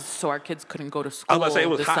ACs, so our kids couldn't go to school. I was about to say it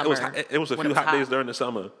was hot. It was a when few it was hot days during the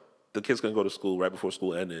summer. The kids couldn't go to school right before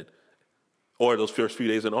school ended, or those first few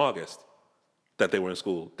days in August that they were in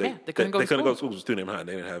school. They couldn't go to school. They couldn't go to school. It was too damn hot.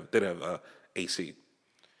 They didn't have AC.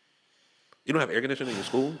 You don't have air conditioning in your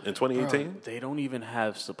school in 2018? They don't even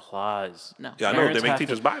have supplies. No. Yeah, I know. Parents They make have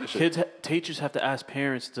teachers buy this shit. Teachers have to ask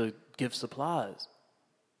parents to give supplies.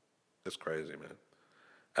 It's crazy, man.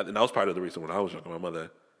 And that was part of the reason when I was younger, my mother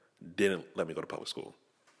didn't let me go to public school.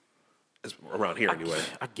 It's around here anyway.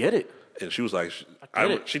 I get it. And she was like,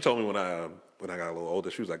 she told me when I got a little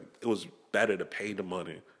older, she was like, it was better to pay the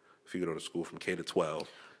money for you to go to school from K to 12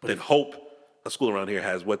 than hope a school around here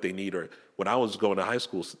has what they need. Or when I was going to high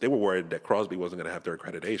school, they were worried that Crosby wasn't going to have their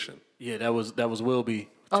accreditation. Yeah, that was Wilby too.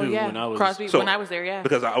 Oh, yeah. When I was Crosby, when I was there, yeah.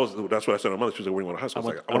 Because that's what I said to my mother. She was like, where do you want to high school? I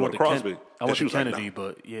was like, I want to go to Crosby. I went she to was Kennedy, like, no.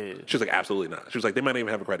 but yeah. She was like, absolutely not. She was like, they might not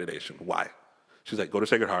even have accreditation. Why? She's like, go to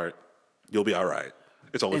Sacred Heart. You'll be all right.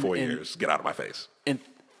 It's only 4 years. Get out of my face. And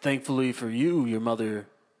thankfully for you, your mother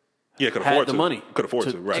could had afford the to. money. Could afford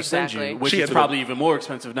to, right. To send Exactly. you, which She had is to probably even more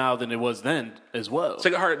expensive now than it was then as well.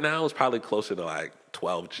 Sacred Heart now is probably closer to like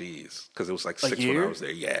 12 G's because it was like 6 when year? I was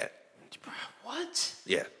there. Yeah. What?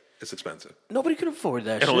 Yeah. It's expensive. Nobody could afford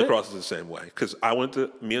that And shit. Holy Cross is the same way. Because I went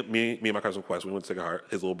to, me and my cousin Quest, we went to Sacred Heart.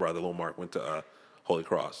 His little brother, little Mark, went to Holy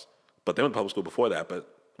Cross. But they went to public school before that.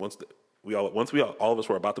 But once all of us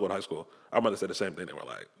were about to go to high school, our mother said the same thing. They were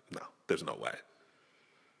like, no, there's no way.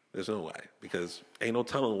 There's no way. Because ain't no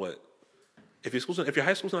telling what, if your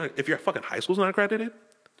fucking high school's not accredited,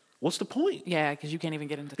 what's the point? Yeah, because you can't even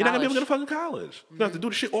get into You're not college. going to be able to get to fucking college. You're going to have to do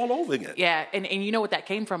the shit all over again. Yeah, and you know what that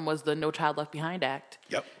came from was the No Child Left Behind Act.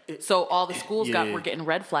 Yep. So all the schools Yeah. were getting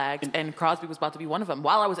red flags, and Crosby was about to be one of them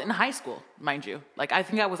while I was in high school, mind you. Like, I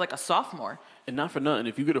think I was like a sophomore. And not for nothing,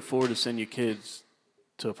 if you could afford to send your kids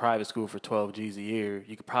to a private school for 12 G's a year,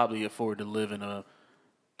 you could probably afford to live in a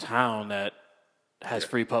town that has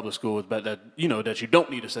free public schools, but that you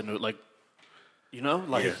don't need to send to, like.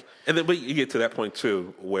 Yeah. And then, but you get to that point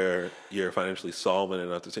too, where you're financially solvent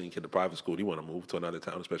enough to send your kid to private school. Do you want to move to another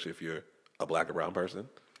town, especially if you're a black or brown person?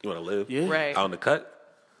 You want to live Right. out in the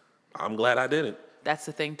cut? I'm glad I didn't. That's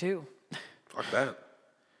the thing, too. Fuck that.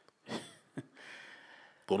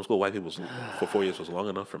 Going to school with white people for 4 years was long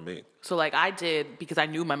enough for me. So, like, I did, because I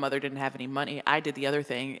knew my mother didn't have any money, I did the other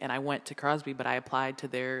thing, and I went to Crosby, but I applied to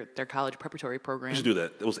their college preparatory program. You should do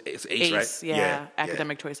that. It's ACE, right? Yeah,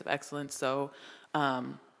 Academic Choice of Excellence. So,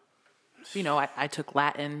 I took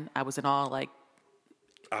Latin. I was in all, like,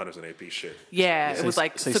 honors and AP shit. yeah, it was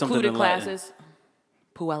like say something secluded in Latin. classes.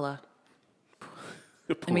 Puella.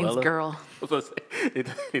 It means girl.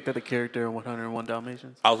 Ain't that a character in 101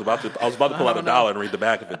 Dalmatians? I was about to pull out $1 and read the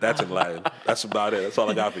back of it. That's in Latin. That's about it. That's all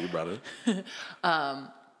I got for you, brother.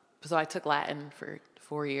 So I took Latin for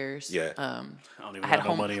 4 years. Yeah. I don't even had have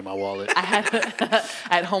no money in my wallet. I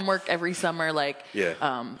had homework every summer, like,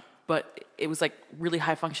 Yeah. but it was like really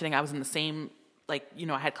high functioning. I was in the same, like,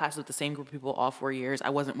 I had classes with the same group of people all 4 years. I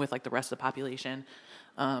wasn't with like the rest of the population.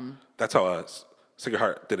 That's how Sacred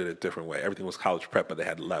Heart did it a different way. Everything was college prep, but they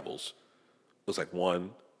had levels. It was like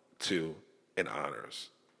 1, to an honors.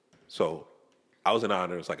 So I was in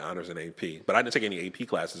honors, like honors and AP, but I didn't take any AP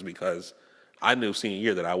classes because I knew senior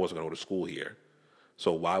year that I wasn't going to go to school here.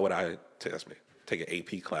 So why would I take an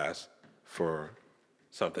AP class for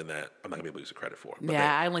something that I'm not going to be able to use the credit for? But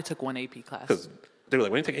I only took one AP class. because they were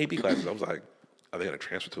like, when you take AP classes, I was like, are they going to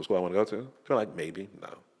transfer to a school I want to go to? They're like, maybe. No.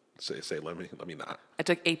 Say, let me not. I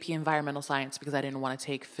took AP Environmental Science because I didn't want to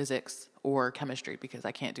take physics or chemistry because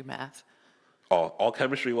I can't do math. All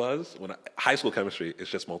chemistry was, high school chemistry is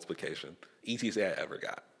just multiplication. ETC I ever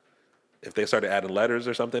got. If they started adding letters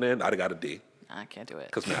or something in, I'd have got a D. I can't do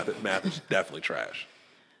it. Because math is definitely trash.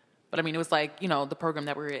 But I mean, it was like, the program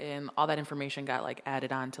that we're in, all that information got like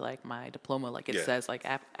added on to like my diploma. Like it says like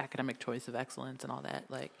academic choice of excellence and all that.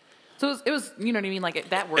 Like, so it was you know what I mean? Like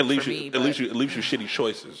that worked for me. At least you shitty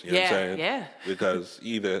choices. You know what I'm saying? Yeah. Because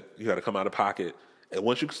either you got to come out of pocket, and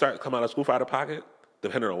once you start come out of school for out of pocket,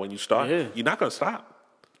 depending on when you start, you're not going to stop.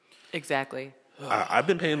 Exactly. I've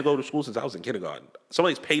been paying to go to school since I was in kindergarten.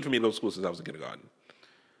 Somebody's paid for me to go to school since I was in kindergarten.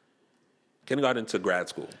 Kindergarten to grad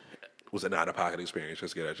school was an out-of-pocket experience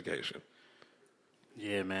just to get education.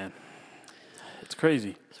 Yeah, man. It's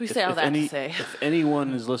crazy. So we say all that to say. If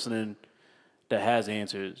anyone is listening that has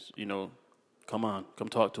answers, come on. Come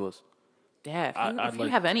talk to us. Yeah, if you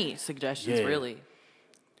have any suggestions, really.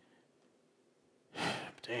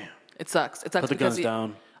 Damn. It sucks. It sucks Put the because guns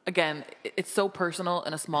down. Again, it's so personal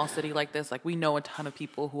in a small city like this. Like, we know a ton of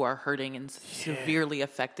people who are hurting and severely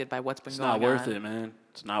affected by what's been going on. It's not worth it, man.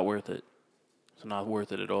 It's not worth it. It's not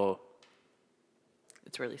worth it at all.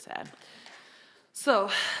 It's really sad. So,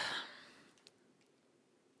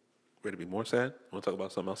 ready to be more sad? Want to talk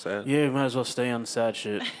about something else sad? Yeah, might as well stay on the sad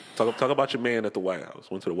shit. Talk about your man at the White House.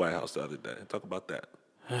 Went to the White House the other day. Talk about that.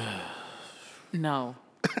 No.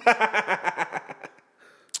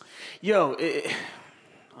 Yo, I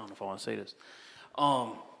don't know if I want to say this.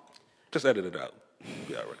 Just edit it out.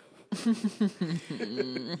 Be all right.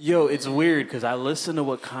 Yo, it's weird because I listen to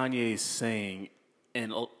what Kanye is saying,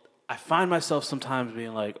 and I find myself sometimes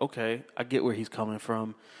being like, okay, I get where he's coming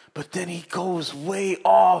from, but then he goes way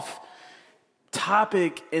off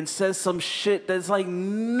topic and says some shit that's like,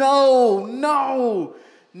 no.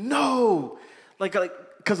 Like,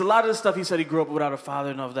 because a lot of the stuff he said he grew up without a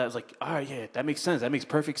father and all of that, is like, all right, yeah, that makes sense. That makes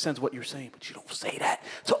perfect sense what you're saying, but you don't say that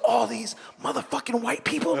to all these motherfucking white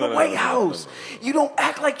people in the White House. You don't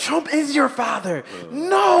act like Trump is your father.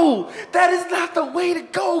 No, that is not the way to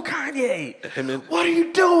go, Kanye. What are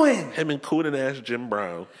you doing? Him and cooning ass Jim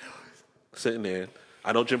Brown sitting there.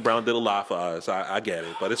 I know Jim Brown did a lot for us. I get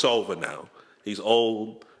it, but it's over now. He's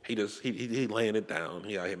old. He laying it down.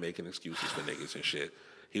 He out here making excuses for niggas and shit.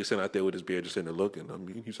 He was sitting out there with his beard just sitting there looking. I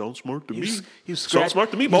mean, he sounds smart to me. He sounds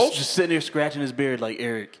smart to me, boss. Just sitting there scratching his beard like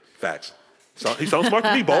Eric. Facts. So, he sounds smart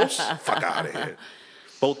to me, boss. Fuck out of here.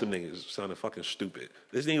 Both them niggas sounded fucking stupid.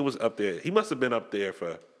 This nigga was up there. He must have been up there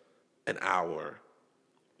for an hour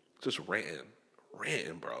just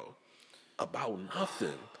ranting, bro, about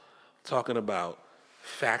nothing. Talking about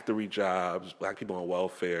factory jobs, black people on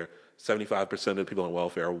welfare. 75% of the people on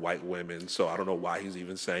welfare are white women, so I don't know why he's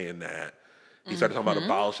even saying that. He started talking about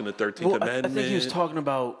abolishing the 13th Amendment. I think he was talking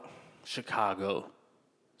about Chicago.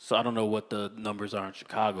 So I don't know what the numbers are in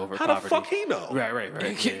Chicago for poverty. How the fuck he know? Right.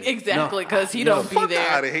 Yeah. Exactly, because he don't be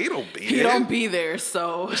there. He don't be there. He don't be there,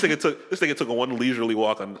 so. This nigga took a one leisurely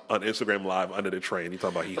walk on Instagram Live under the train. He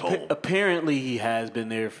talking about he home. Apparently he has been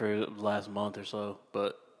there for the last month or so.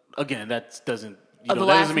 But again, that doesn't... the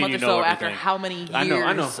last month or so after how many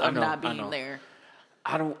years of not being there?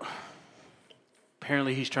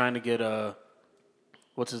 Apparently he's trying to get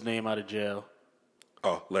what's his name out of jail?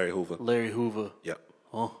 Oh, Larry Hoover. Larry Hoover. Yep.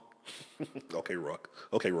 Oh. Okay, Rock.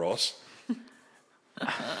 Okay, Ross.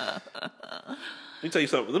 Let me tell you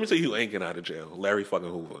something. Let me tell you who ain't getting out of jail. Larry fucking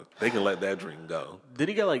Hoover. They can let that dream go. Did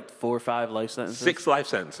he get like 4 or 5 life sentences? 6 life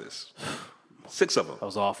sentences. 6 of them. I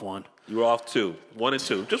was off one. You were off 2. 1 and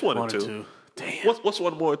 2. Just 1 and 2. Damn. What's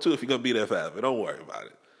 1 more or 2 if you're going to be there forever? Don't worry about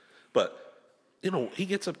it. But, he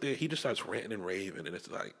gets up there. He just starts ranting and raving. And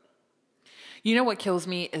it's like. You know what kills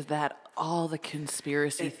me is that all the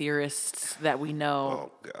conspiracy theorists that we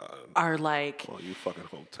know are like, you fucking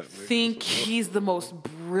think he's the most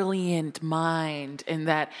brilliant mind and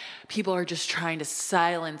that people are just trying to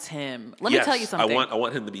silence him. Let me tell you something. I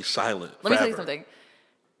want him to be silent. Let me tell you something.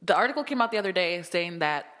 The article came out the other day saying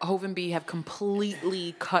that Hov and B have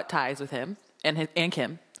completely cut ties with him and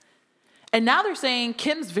Kim. And now they're saying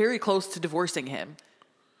Kim's very close to divorcing him.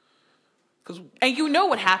 And you know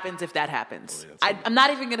what happens if that happens. I'm not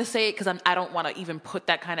even going to say it because I don't want to even put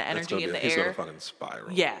that kind of energy in the air. He's going to fucking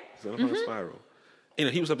spiral. Yeah. He's going to fucking spiral.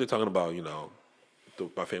 He was up there talking about,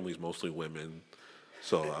 my family's mostly women.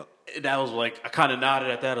 So that was like, I kind of nodded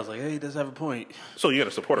at that. I was like, hey, he does have a point. so you're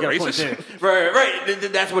gonna support a Got a point racist? there.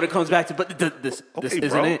 Right. That's what it comes back to. But this Okay, isn't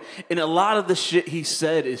bro. it. And a lot of the shit he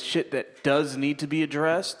said is shit that does need to be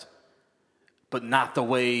addressed, but not the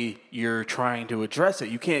way you're trying to address it.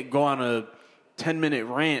 You can't go on a 10-minute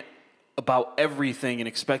rant about everything and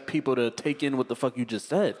expect people to take in what the fuck you just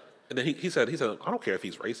said. And then he said, I don't care if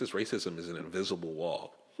he's racist. Racism is an invisible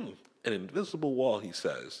wall. An invisible wall, he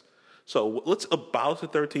says. So let's abolish the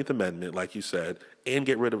 13th Amendment, like you said, and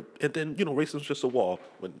get rid of, and then, racism's just a wall.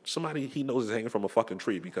 When somebody he knows is hanging from a fucking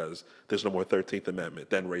tree because there's no more 13th Amendment,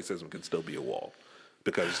 then racism can still be a wall.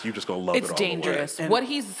 Because you're just going to love it all dangerous. the way. What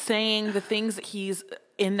he's saying, the things that he's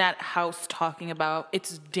in that house talking about,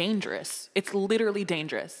 it's dangerous. It's literally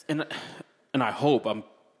dangerous. And I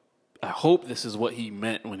hope this is what he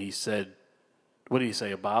meant when he said, what did he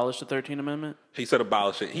say? Abolish the 13th Amendment? He said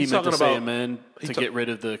abolish it. He meant to say amend to get rid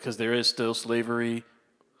of because there is still slavery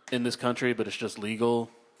in this country, but it's just legal.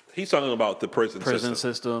 He's talking about the prison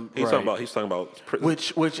system. He's right. talking about prison.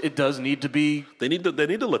 Which it does need to be. They need to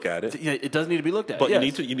look at it. Yeah, it does need to be looked at. But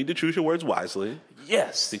yes. you need to choose your words wisely.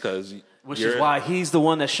 Yes, Because which is why he's the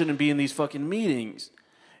one that shouldn't be in these fucking meetings.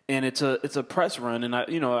 And it's a press run, and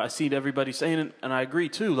I see everybody saying it, and I agree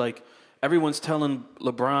too. Like everyone's telling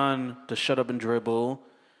LeBron to shut up and dribble,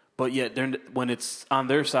 but yet when it's on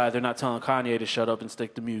their side, they're not telling Kanye to shut up and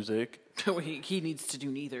stick to music. He needs to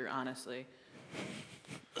do neither, honestly.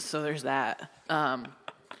 So there's that.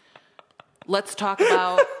 Let's talk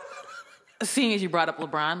about, seeing as you brought up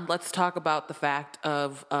LeBron, let's talk about the fact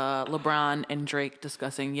of LeBron and Drake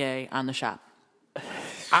discussing Ye on The Shop.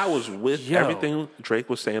 I was with everything Drake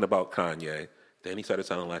was saying about Kanye. Then he started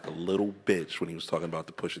sounding like a little bitch when he was talking about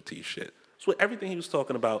the Pusha T shit. So everything he was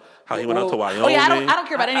talking about, how he went out to Wyoming. Oh yeah, I don't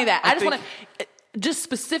care about any of that. I just want to, just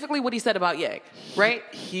specifically what he said about Ye, right?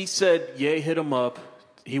 He said Ye hit him up.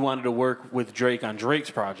 He wanted to work with Drake on Drake's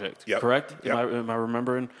project. Yep. Correct? Yep. Am I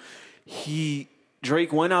remembering?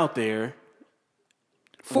 Drake went out there.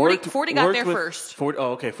 40 got there first.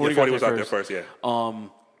 40 40 got was there out there first. first, yeah.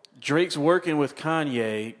 Drake's working with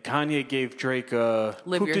Kanye. Kanye gave Drake a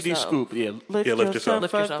Live Poop Diddy Yourself. Scoop. Yeah, lift yourself.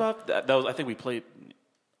 Lift yourself. That was, I think we played,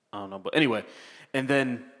 I don't know. But anyway, and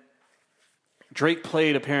then Drake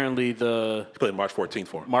played apparently He played March 14th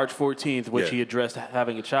for him. March 14th, which Yeah. he addressed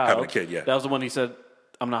having a child. Having a kid, yeah. That was the one he said,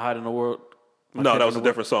 I'm not hiding the world. No, that was a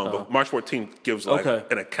different song. But March 14th gives like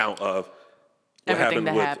an account of what Everything happened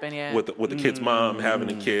that happened, yeah. with the kid's mom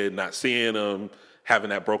having a kid, not seeing him,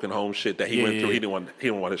 having that broken home shit that he went through. Yeah. He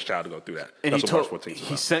didn't want his child to go through that. And That's what March 14th is he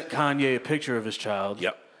about. sent Kanye a picture of his child.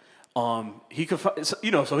 Yep. So he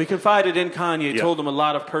confided in Kanye, Yep. told him a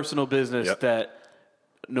lot of personal business Yep. that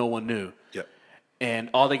no one knew. Yep. And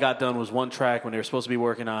all they got done was one track when they were supposed to be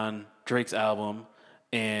working on Drake's album,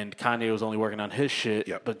 and Kanye was only working on his shit.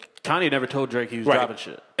 Yep. But Kanye never told Drake he was Right. dropping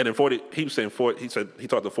shit. And then 40, he was saying 40, he said, he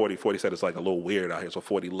talked to 40. 40 said it's like a little weird out here. So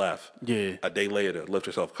 40 left. Yeah. A day later, Lift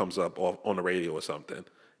Yourself comes up on the radio or something.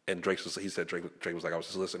 And Drake was like, I was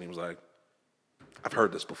just listening. He was like, I've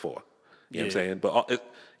heard this before. You know what I'm saying? But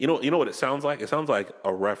you know what it sounds like? It sounds like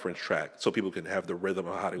a reference track so people can have the rhythm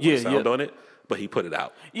of how they want to sound on it. But he put it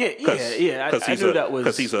out. Yeah. I knew that was...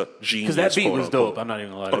 Because he's a genius. Because that beat was quote-unquote. dope. I'm not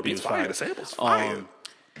even going to lie. Oh, That beat was fire. The sample's fire.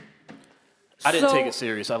 I didn't So- take it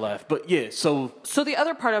serious. I laughed. But yeah, so... So the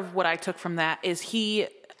other part of what I took from that is he's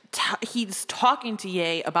talking to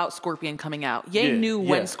Ye about Scorpion coming out. Ye Yeah, knew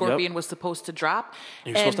when yeah, Scorpion yep. was supposed to drop.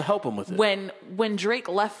 He was supposed to help him with it. When Drake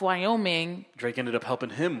left Wyoming, Drake ended up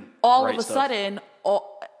helping him. all write of a stuff. sudden,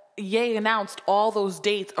 Ye announced all those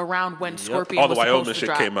dates around when Scorpion All the was Wyoming supposed to shit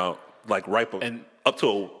drop. came out like up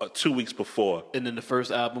to 2 weeks before. And then the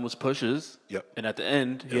first album was Push's. Yep. And at the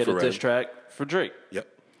end, he had a Infrared. diss track for Drake. Yep.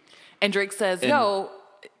 And Drake says,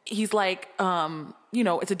 he's like,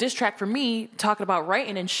 it's a diss track for me talking about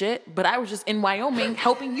writing and shit, but I was just in Wyoming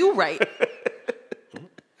helping you write.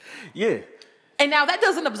 Yeah. And now that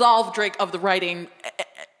doesn't absolve Drake of the writing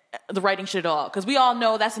shit at all, because we all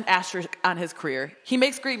know that's an asterisk on his career. He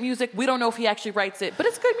makes great music. We don't know if he actually writes it, but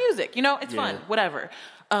it's good music. It's fun, whatever.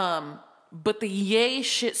 But the Ye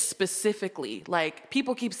shit specifically, like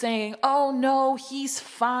people keep saying, oh no, he's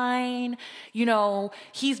fine.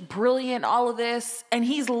 He's brilliant, all of this. And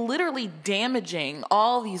he's literally damaging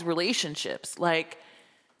all these relationships. Like,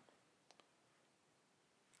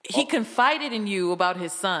 he confided in you about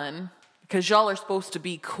his son because y'all are supposed to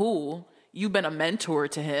be cool. You've been a mentor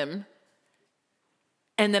to him.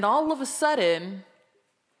 And then all of a sudden,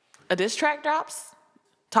 a diss track drops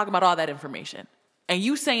talking about all that information. And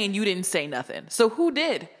you saying you didn't say nothing. So who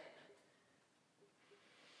did?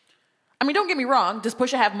 mean, don't get me wrong. Does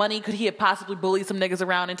Pusha have money? Could he have possibly bullied some niggas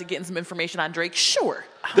around into getting some information on Drake? Sure.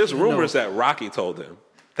 There's rumors that Rocky told him,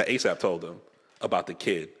 that A$AP told him about the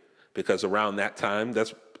kid, because around that time,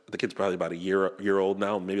 the kid's probably about a year old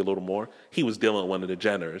now, maybe a little more. He was dealing with one of the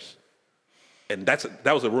Jenners, and that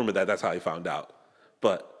was a rumor that's how he found out.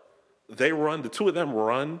 But the two of them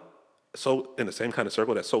run so in the same kind of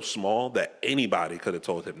circle that's so small that anybody could have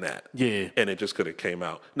told him that. Yeah. And it just could have came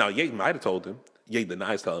out. Now, Ye might have told him. Ye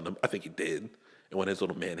denies telling him. I think he did. In one of his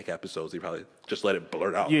little manic episodes, he probably just let it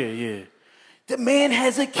blurt out. Yeah. The man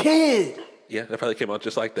has a kid. Yeah, that probably came out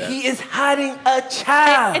just like that. He is hiding a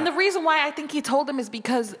child. And the reason why I think he told him is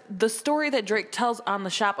because the story that Drake tells on the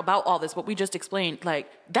shop about all this, what we just explained,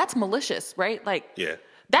 like, that's malicious, right? Like, Yeah.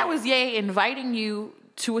 that was Ye inviting you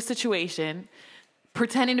to a situation,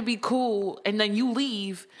 pretending to be cool, and then you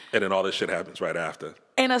leave. And then all this shit happens right after.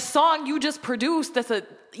 And a song you just produced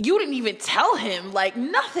you didn't even tell him, like,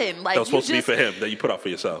 nothing. Like, That was supposed to be for him, that you put out for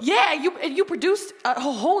yourself. Yeah, you produced a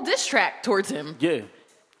whole diss track towards him. Yeah.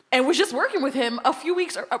 And was just working with him a few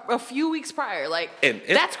weeks prior. Like, And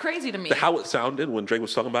that's crazy to me. How it sounded when Drake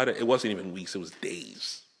was talking about it, it wasn't even weeks, it was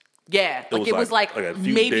days. Yeah, it was like a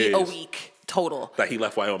few maybe a days. week total. That he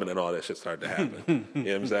left Wyoming and all that shit started to happen. You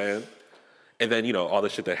know what I'm saying? And then, all the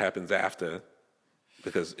shit that happens after,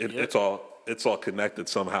 because it's all connected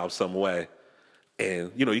somehow, some way.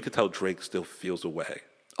 And, you could tell Drake still feels a way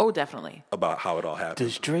Oh, definitely. about how it all happened.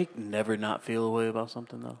 Does Drake never not feel a way about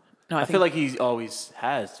something though? No, I feel like he always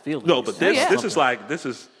has feelings. No, but this Yeah. is like this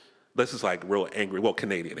is like real angry. Well,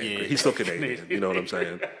 Canadian angry. Yeah. He's still Canadian. You know what I'm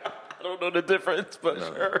saying? I don't know the difference, but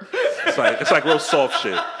sure. It's like real soft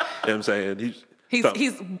shit. You know what I'm saying?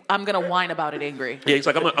 He's I'm gonna whine about it angry. Yeah, he's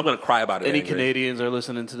like I'm gonna cry about it. Any angry. Canadians are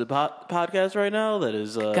listening to the podcast right now? That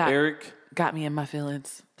is Eric. Got me in my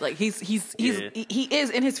feelings. Like he Yeah. is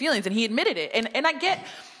in his feelings, and he admitted it. And I get,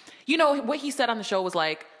 what he said on the show was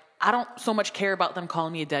like, I don't so much care about them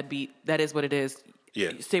calling me a deadbeat. That is what it is.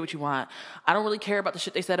 Yeah. Say what you want. I don't really care about the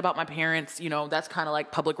shit they said about my parents. That's kind of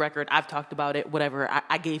like public record. I've talked about it. Whatever.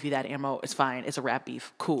 I gave you that ammo. It's fine. It's a rap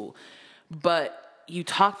beef. Cool. But you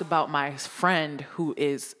talked about my friend who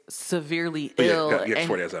is severely ill Yeah,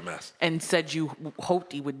 shorty has MS. and said you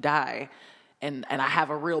hoped he would die. And I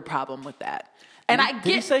have a real problem with that. And I Did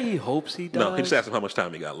he get say he hopes he does? No, he just asked him how much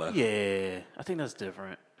time he got left. Yeah, I think that's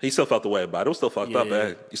different. He still felt the way about it. It was still fucked up, Yeah.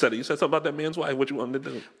 man. You said something about that man's wife. What you wanted to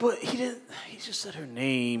do? But he didn't. He just said her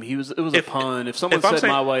name. It was a If- pun. If someone if I'm said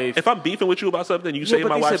saying- my wife, If I'm beefing with you about something, you yeah, say but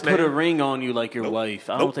my they wife's said put a name. ring on you like your Nope. wife.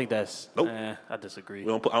 I Nope. don't think that's. Nope. I disagree. I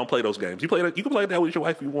don't play those games. You can play that with your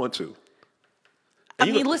wife if you want to. I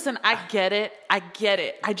mean, listen, I get it.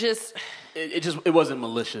 I just It wasn't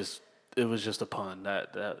malicious. It was just a pun. That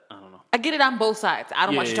I don't know. I get it on both sides. I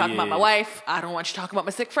don't want you Yeah, talking about yeah. my wife. I don't want you talking about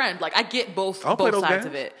my sick friend. Like, I get both I don't play both those sides games.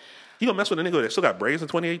 of it. You gonna mess with a nigga that still got braids in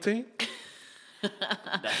 2018?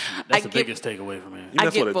 That's the get- biggest takeaway from here. You I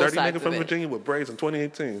mess get with a both dirty sides nigga of from it. Virginia with braids in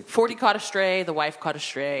 2018? 40 caught a stray. The wife caught a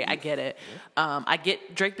stray. I get it. I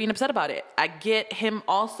get Drake being upset about it. I get him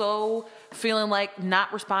also feeling like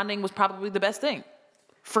not responding was probably the best thing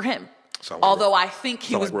for him. Sound like Although I think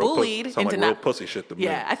he sound was like real bullied pussy- sound into like real not pussy shit to me.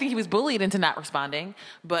 Yeah, I think he was bullied into not responding.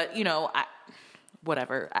 But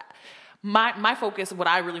whatever. My focus, what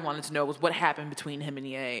I really wanted to know was what happened between him and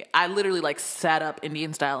Ye. I literally sat up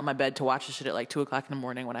Indian style in my bed to watch this shit at 2:00 in the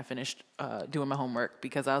morning when I finished doing my homework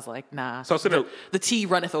because I was like, nah, So I was sitting there- the tea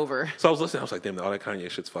runneth over. So I was listening. I was like, damn, all that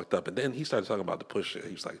Kanye shit's fucked up. And then he started talking about the push shit.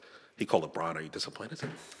 He was like, he called LeBron, are you disappointed?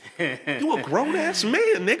 I said, you a grown ass man,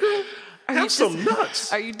 nigga. Have some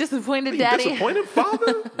nuts. Are you disappointed, Are you Daddy? disappointed,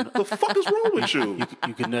 father? The fuck is wrong with you?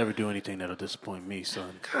 You could never do anything that'll disappoint me,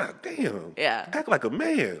 son. God damn. Yeah. Act like a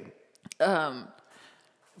man.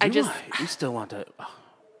 You still want that?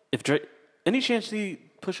 If Drake, any chance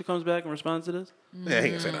Pusha comes back and responds to this? Yeah, he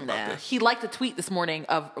ain't say nothing about Nah. this. He liked a tweet this morning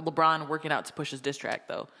of LeBron working out to push his diss track,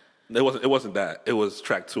 though. It wasn't that. It was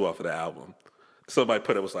track 2 off of the album. Somebody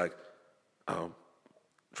put it was like,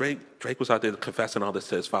 Drake was out there confessing all this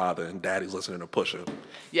to his father, and Daddy's listening to Pusha.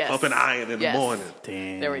 Yes. Up and iron in Yes. the morning.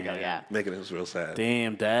 Damn. There we go, yeah. Making it real sad.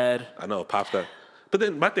 Damn, Dad. I know, popped up. But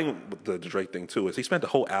then my thing with the Drake thing too is he spent the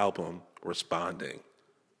whole album responding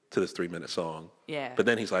to this 3-minute song. Yeah. But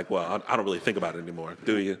then he's like, well, I don't really think about it anymore.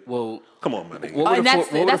 Do you? Well, Come on, my nigga. What were And the that's,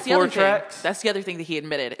 four- what were that's the the other four thing. tracks? That's the other thing that he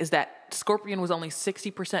admitted is that Scorpion was only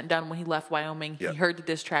 60% done when he left Wyoming. Yep. He heard the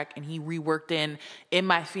diss track and he reworked in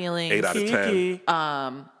My Feelings. 8 out of 10. Kiki.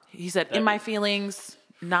 He said, In My Feelings,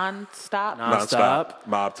 nonstop. Nonstop.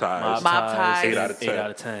 Mob Ties. Mob Ties. 8 out of 10. 8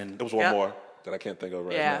 out of 10. It was one Yep. more that I can't think of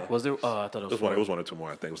right Yeah. now. Was there? Oh, I thought it was. It was one or two more,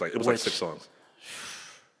 I think. It was like Which- 6 songs.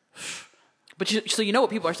 But so you know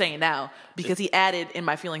what people are saying now because he added in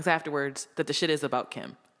my feelings afterwards that the shit is about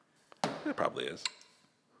Kim. It probably is.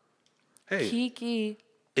 Hey, Kiki,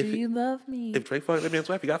 if do he- you love me? if Drake fucked that man's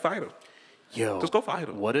wife, you got to fight him. Yo, Just go fight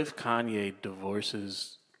him. What if Kanye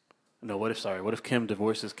divorces? No, what if Kim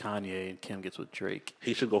divorces Kanye and Kim gets with Drake?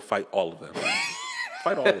 He should go fight all of them.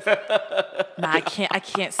 Fight all of them. Nah, I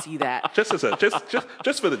can't see that. Just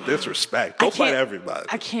for the disrespect. Go fight everybody.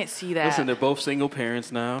 I can't see that. Listen, they're both single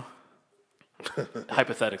parents now.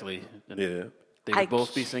 Hypothetically, Yeah. they would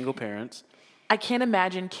both be single parents. I can't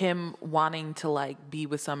imagine Kim wanting to like be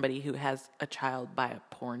with somebody who has a child by a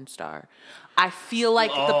porn star. I feel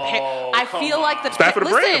like the bad for the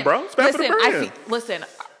brand, bro. It's bad for the brand. Listen,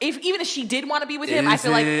 even if she did want to be with him, I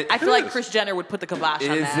feel like Kris Jenner would put the kibosh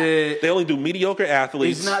on that. They only do mediocre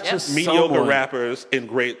athletes, He's not just mediocre someone. rappers, and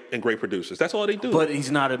great producers. That's all they do. But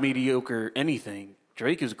he's not a mediocre anything.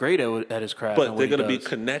 Drake is great at his craft. But and they're what he going to be does.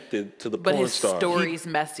 connected to the But porn his star. story's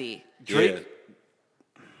messy. Drake.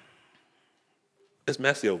 Yeah. It's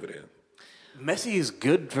messy over there. Messi is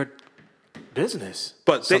good for business,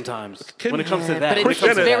 But they- sometimes Kim- when it comes to Yeah, that, but it- when it comes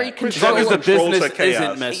it's to very that. Kris As long as Jenner the controls business her chaos.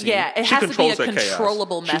 isn't messy. Yeah, it She has to be a controls her chaos.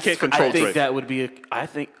 controllable She mess. can't for control I think Drake. that would be. I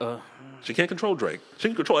think. She can't control Drake. She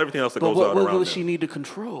can control everything else that But goes what on will around she him. need to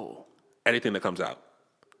control? Anything that comes out.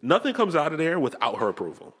 Nothing comes out of there without her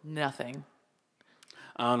approval. Nothing.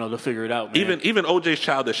 I don't know. They'll figure it out, man. Even OJ's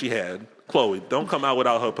child that she had, Chloe, don't come out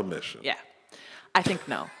without her permission. Yeah. I think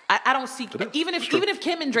no. I don't see even if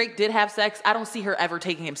Kim and Drake did have sex, I don't see her ever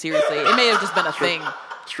taking him seriously. It may have just been a thing.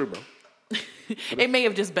 It's true, bro. It may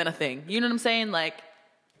have just been a thing. You know what I'm saying? Like,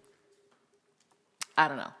 I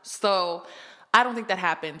don't know. So I don't think that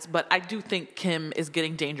happens, but I do think Kim is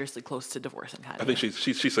getting dangerously close to divorcing Kanye. I think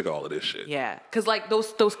she's sick of all of this shit. Yeah, because like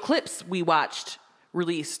those clips we watched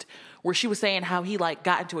released where she was saying how he like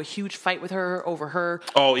got into a huge fight with her over her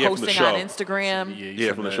Oh, yeah, from the posting show. on Instagram. you Yeah,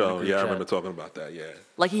 said from the that in show. group Yeah, I chat. remember talking about that. Yeah.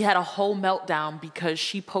 Like he had a whole meltdown because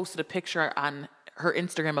she posted a picture on her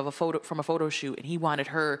Instagram of a photo shoot, and he wanted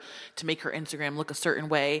her to make her Instagram look a certain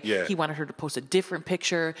way. Yeah. He wanted her to post a different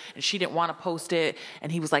picture, and she didn't want to post it.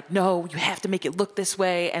 And he was like, "No, you have to make it look this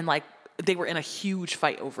way." And like they were in a huge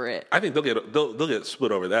fight over it. I think they'll get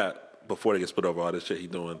split over that before they get split over all this shit he's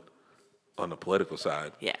doing on the political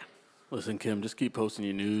side. Yeah. Listen, Kim, just keep posting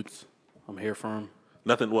your nudes. I'm here for him.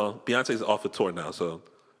 Nothing. Well, Beyonce's off the tour now, so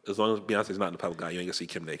as long as Beyonce's not in the public eye, you ain't gonna see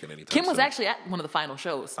Kim naked anytime. Kim was soon. actually at one of the final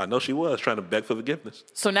shows. I know she was trying to beg for forgiveness.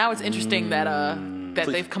 So now it's interesting that that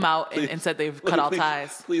Please- they've come out and said they've cut all Please-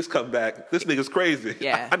 ties. Please come back. This nigga's crazy.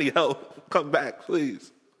 Yeah. I need help. Come back,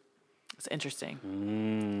 please. It's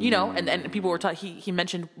interesting. You know, and people were talking, he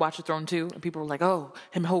mentioned Watch the Throne 2, and people were like, oh,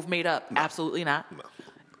 him and Hove made up. Absolutely not.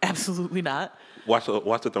 Absolutely not. Watch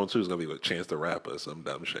the Throne 2 is gonna be with Chance the Rapper or some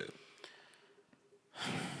dumb shit.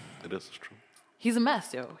 It is true. He's a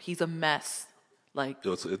mess, yo. He's a mess. Like,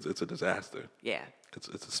 It's a disaster. yeah. It's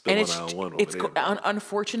a spill And on aisle one over it's there.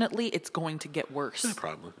 unfortunately, it's going to get worse.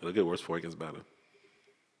 Probably it'll get worse before it gets better.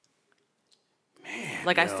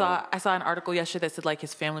 Like I saw an article yesterday that said like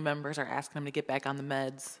his family members are asking him to get back on the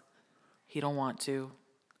meds. He don't want to.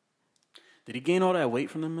 Did he gain all that weight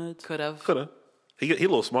from the meds? Could have. Coulda. He a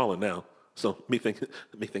little smaller now, so me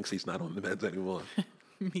thinks he's not on the meds anymore.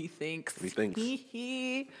 Methinks. Methinks.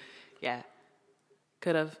 Yeah.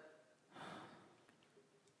 Could have.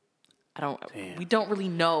 Damn. We don't really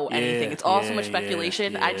know anything. It's all so much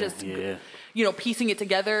speculation. I just, yeah. you know, piecing it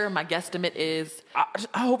together, my guesstimate is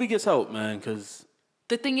I hope he gets help, man, because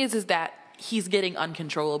the thing is that he's getting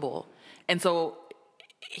uncontrollable. And so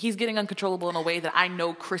he's getting uncontrollable in a way that I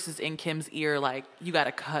know Chris is in Kim's ear, like, you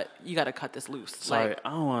gotta cut this loose. sorry, Like, I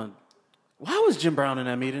don't want. Why was Jim Brown in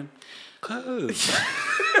that meeting? Cause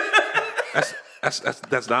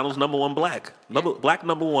that's Donald's number one black. Black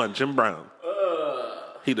number one, Jim Brown.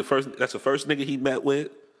 That's the first nigga he met with.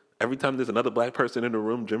 Every time there's another black person in the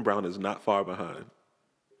room, Jim Brown is not far behind.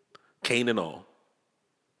 Cane and all.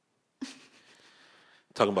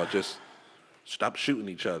 Talking about just stop shooting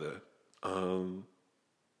each other. And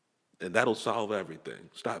that'll solve everything.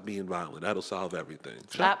 Stop being violent. That'll solve everything.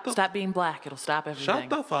 stop being black. It'll stop everything. Shut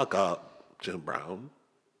the fuck up, Jim Brown.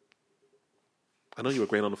 I know you were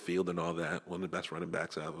great on the field and all that. One of the best running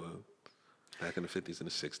backs ever. Back in the 50s and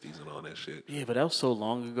the 60s and all that shit. Yeah, but that was so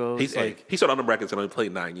long ago. He's It's like he started on the records and only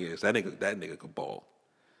played 9 years. That nigga could ball.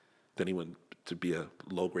 Then he went to be a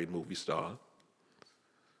low-grade movie star.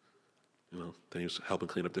 You know, then he was helping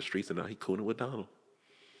clean up the streets, and now he cooning with Donald.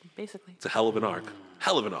 Basically. It's a hell of an arc.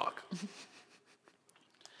 Hell of an arc.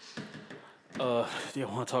 do you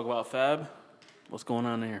want to talk about Fab? What's going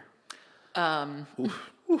on there?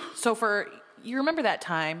 So you remember that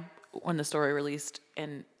time when the story released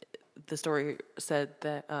and the story said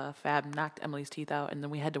that Fab knocked Emily's teeth out, and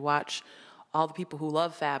then we had to watch all the people who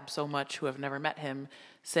love Fab so much who have never met him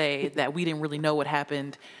say that we didn't really know what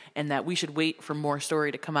happened and that we should wait for more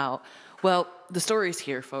story to come out. Well, the story's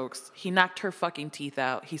here, folks. He knocked her fucking teeth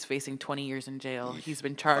out. He's facing 20 years in jail. He's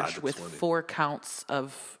been charged with 4 counts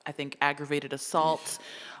of, I think, aggravated assault.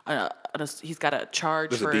 He's got a charge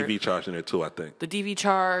There's for... a DV charge in there, too, I think. The DV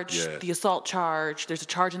charge, Yeah. the assault charge. There's a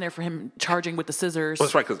charge in there for him charging with the scissors. Well,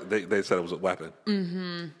 that's right, because they said it was a weapon.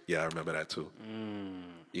 Mm-hmm. Yeah, I remember that, too.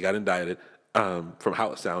 You got indicted. From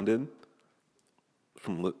how it sounded,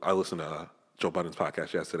 I listened to Joe Budden's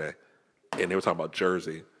podcast yesterday, and they were talking about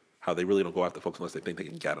Jersey, how they really don't go after folks unless they think they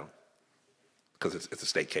can get them, because it's a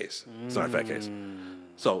state case. It's not a fed case.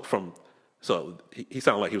 So he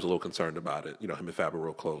sounded like he was a little concerned about it. You know, him and Fab were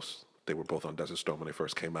real close. They were both on Desert Storm when they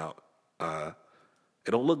first came out. It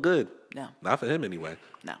don't look good. No. Not for him anyway.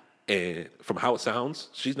 No. And from how it sounds,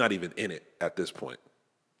 she's not even in it at this point.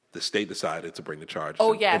 The state decided to bring the charges.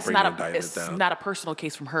 Oh, and yeah, it's bring not the a indictment down. not a personal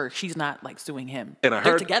case from her. She's not, like, suing him. And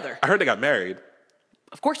They're together. I heard they got married,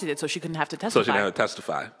 Of course he did, so she couldn't have to so testify. she didn't have to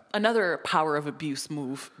testify. Another power of abuse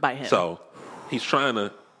move by him. So he's trying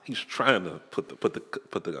to put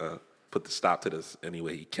the stop to this any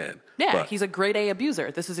way he can. yeah, but, he's a grade A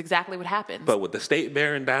abuser. This is exactly what happens. but with the state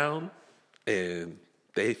bearing down, and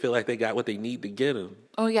they feel like they got what they need to get him.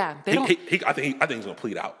 oh, yeah. They don't... I think he's gonna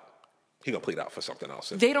plead out. He's gonna plead out for something else.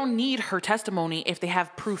 They don't need her testimony if they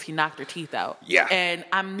have proof he knocked her teeth out. Yeah. And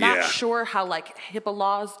I'm not Yeah. sure how, like, HIPAA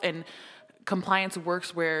laws and compliance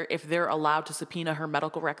works where if they're allowed to subpoena her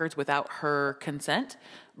medical records without her consent,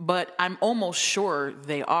 but I'm almost sure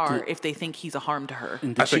they are if they think he's a harm to her.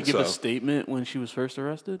 And I did she think give a so. statement when she was first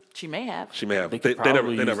arrested? She may have. She may have. They They could never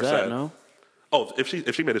probably use that, said. no? Oh, if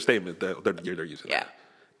she made a statement, they're using Yeah. that.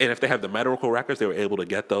 And if they have the medical records, they were able to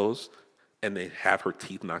get those, and they have her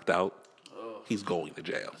teeth knocked out. He's going to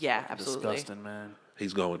jail. Yeah, absolutely. Disgusting, man.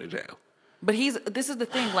 He's going to jail. But this is the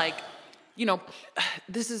thing, like, you know,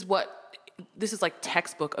 this is like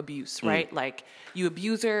textbook abuse, right? Like, you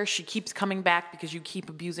abuse her, she keeps coming back because you keep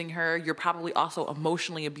abusing her. You're probably also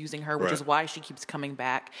emotionally abusing her, which is Right. why she keeps coming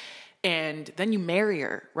back. And then you marry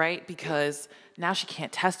her, right? Because now she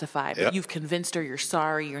can't testify, but Yep. you've convinced her you're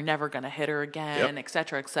sorry, you're never going to hit her again, Yep. et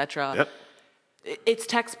cetera, et cetera. Yep. It's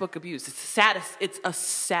textbook abuse. It's a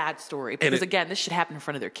sad story because, again, this should happen in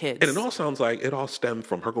front of their kids. And it all sounds like it all stemmed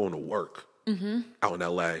from her going to work out in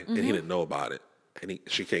L.A. and he didn't know about it. And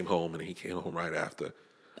she came home, and he came home right after.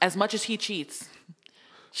 As much as he cheats,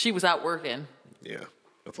 she was out working, Yeah,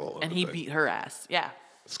 that's all. and he beat her ass. Yeah.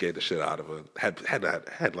 Scared the shit out of her.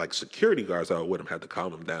 Had like security guards out with him. Had to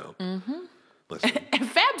calm him down. Listen, And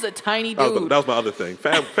Fab's a tiny dude. that was my other thing.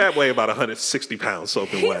 Fab weighed about 160 pounds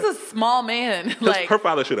soaking He's wet. a small man. Like, Her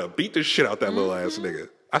father should have beat the shit out that little ass nigga.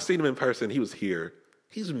 I seen him in person. He was here.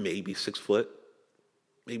 He's maybe 6 foot,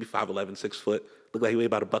 maybe 5'11", 6 foot. Looked like he weighed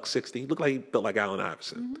about $160. Looked like he built like Allen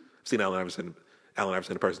Iverson. I've seen Allen Iverson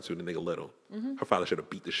in person too. The nigga little. Her father should have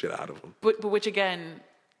beat the shit out of him. but which again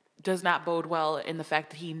does not bode well in the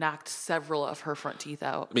fact that he knocked several of her front teeth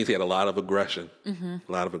out. It means he had a lot of aggression. A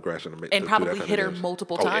lot of aggression. To And do probably that kind hit of her damage.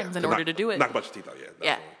 multiple Oh, yeah. times in order to do it. Knock a bunch of teeth out, yeah.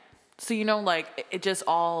 Yeah. definitely. So, you know, like, it just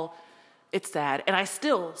all, it's sad. And I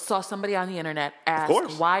still saw somebody on the internet ask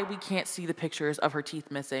course. why we can't see the pictures of her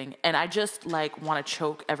teeth missing. And I just, like, want to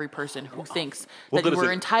choke every person who thinks What that good is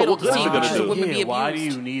we're it- entitled but to what see good is it gonna pictures do? of women be abused. Why do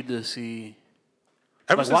you need to see?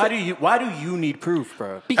 Ever Like, since why do you need proof,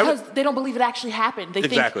 bro? Because they don't believe it actually happened. They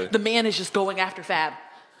Exactly. think the man is just going after Fab.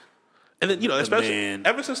 And then, you know, especially man.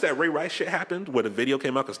 ever since that Ray Rice shit happened, where the video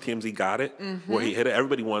came out because TMZ got it, where he hit it,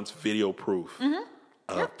 everybody wants video proof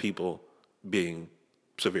of people being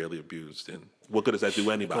severely abused. And what good does that do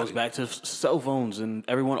anybody? Goes back to cell phones and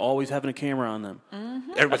everyone always having a camera on them.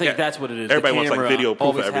 Everybody, I think that's what it is. Everybody The wants like camera, video proof of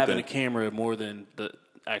always having a everything. camera more than the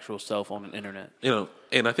actual cell phone and internet. You know,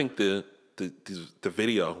 and I think the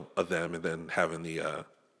video of them and then having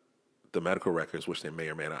the medical records, which they may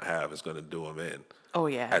or may not have, is going to do them in. Oh,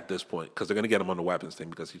 yeah. At this point, because they're going to get him on the weapons thing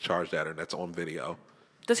because he charged at her, and that's on video.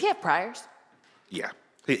 Does he have priors? Yeah,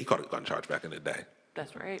 he caught a gun charge back in the day.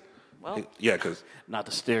 That's right. Well, Yeah, because Not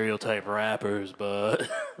the stereotype rappers, but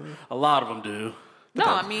a lot of them do. no,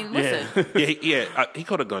 I mean, listen. he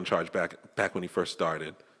caught a gun charge back when he first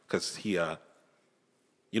started because he,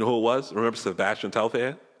 you know who it was? Remember Sebastian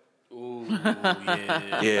Telfair? Ooh,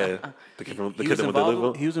 yeah. Yeah, the kid from He was Louisville.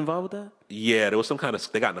 involved. He was involved with that. Yeah, there was some kind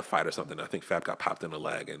of they got in a fight or something. I think Fab got popped in the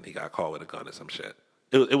leg and he got caught with a gun or some shit.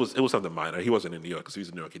 It was something minor. He wasn't in New York because if he was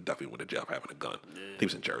in New York, he definitely went to jail for having a gun. He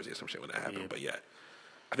was in Jersey or some shit when that happened. But yeah,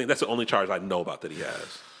 I think that's the only charge I know about that he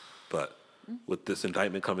has. But with this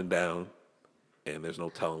indictment coming down, and there's no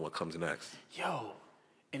telling what comes next. Yo,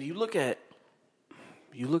 and you look at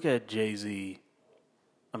Jay-Z.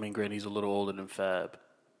 I mean, granted, he's a little older than Fab,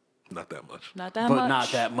 Not that much. Not that but much.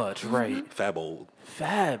 not that much, right? Fab old.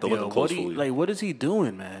 Fab, They're yo, looking close for you. what is he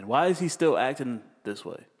doing, man? Why is he still acting this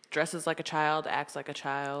way? Dresses like a child, acts like a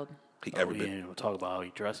child. He Oh, ever we been. ain't even talk about how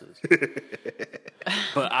he dresses.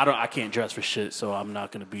 But I can't dress for shit, so I'm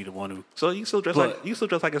not gonna be the one who. So you still dress But-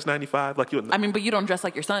 like it's 95, like you. I mean, but you don't dress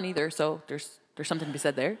like your son either, so there's something to be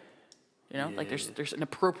said there. You know, like there's an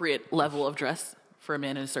appropriate level of dress for a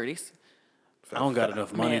man in his 30s. I don't got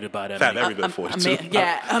enough money Man. to buy that. Fab Many, every bit of 42. A man,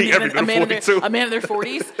 yeah, He every bit of 42. a man in their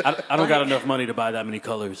 40s. I don't got enough money to buy that many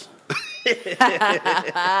colors.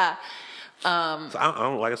 So I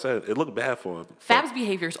don't, like I said, it looked bad for him. Fab's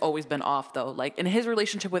behavior's always been off, though. Like, and his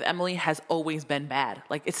relationship with Emily has always been bad.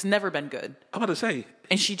 Like, it's never been good. I'm about to say,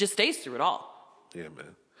 And she just stays through it all. yeah,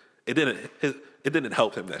 man. It didn't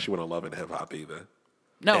help him that she went on Love and Hip Hop either.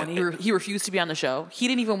 No, and he refused to be on the show. He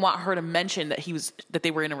didn't even want her to mention that that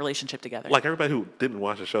they were in a relationship together. Like everybody who didn't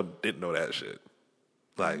watch the show didn't know that shit.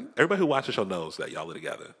 Like everybody who watched the show knows that y'all are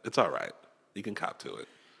together. It's all right. You can cop to it.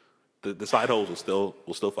 The side hoes will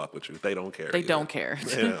still fuck with you. They don't care. They either. don't care.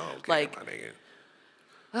 They don't care, Like- my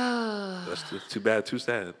nigga. That's too bad, too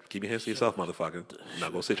sad. Keep your hands to yourself, motherfucker.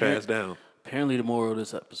 Not gonna sit your ass down. Apparently, the moral of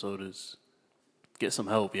this episode is get some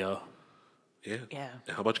help, y'all. Yeah. Yeah.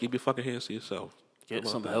 And how about you keep your fucking hands to yourself? Get How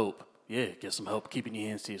about some that? help. Yeah, get some help keeping your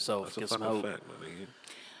hands to yourself. That's a Get some fucking help. fact,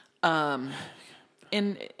 my nigga.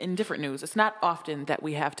 In different news, it's not often that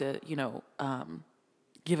we have to,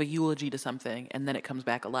 give a eulogy to something and then it comes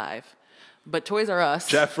back alive. But Toys R Us,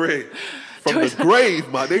 Jeffrey, from the grave,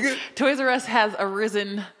 my nigga. Toys R Us has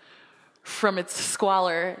arisen from its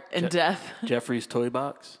squalor and death. Jeffrey's Toy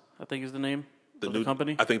Box, I think is the name of the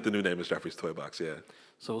company. I think the new name is Jeffrey's Toy Box, yeah.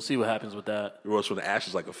 So we'll see what happens with that. It rose from the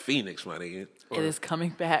ashes like a phoenix, my nigga. It is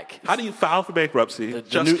coming back. How do you file for bankruptcy? The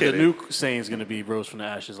Just kidding. new saying is going to be rose from the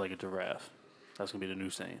ashes like a giraffe. That's going to be the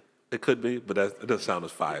new saying. It could be, but it doesn't sound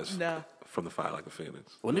as fire as No. from the fire like a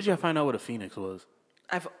phoenix. When did y'all find out what a phoenix was?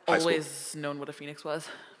 I've school. always known what a phoenix was.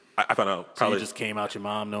 I found out So probably you just came out your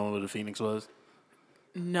mom knowing what a phoenix was?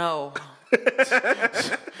 No.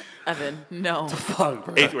 Evan, no. Fuck,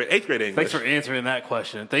 bro. eighth grade English. Thanks for answering that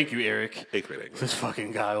question. Thank you, Eric. Eighth grade English. This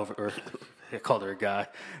fucking guy over, or I called her a guy.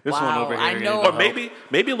 This Wow, one over here. I ain't know. even Or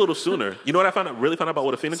maybe a little sooner. You know what I really found out about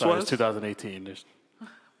what a phoenix Sorry, was? it's 2018.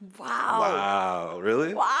 Wow. Wow,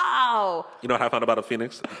 really? Wow. You know what I found out about a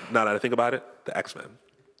phoenix? Now that I think about it, the X-Men,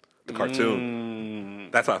 the cartoon.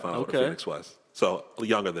 That's how I found out what a Okay. phoenix was. So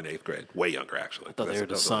younger than eighth grade, way younger actually. I thought they were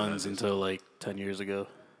the That's Suns 90s. until like 10 years ago.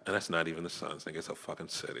 And that's not even the Suns. Nigga, it's a fucking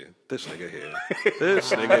city. This nigga here.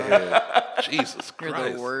 This nigga here. Jesus You're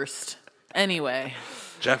Christ. the worst. Anyway,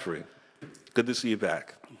 Jeffrey, good to see you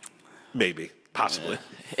back. Maybe. Possibly.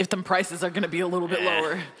 if the prices are going to be a little bit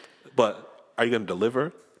lower. But are you going to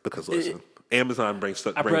deliver? Because listen, Amazon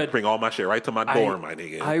bring all my shit right to my door, my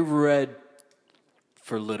nigga. I read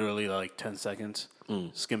for literally like 10 seconds,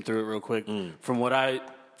 skimmed through it real quick.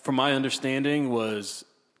 From my understanding was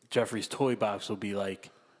Jeffrey's Toy Box will be like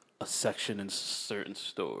a section in certain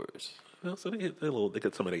stores. Well, so they get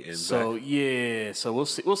some of the ends So back. yeah, so we'll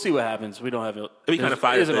see what happens. We don't have it. be kinda There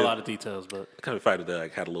fire isn't if a they- lot of details, but Kind of excited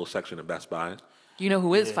that had a little section in Best Buy. You know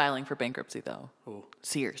who is filing for bankruptcy, though? Who?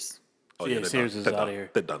 Sears. Oh, yeah, they're Sears done. is They're out done. of here.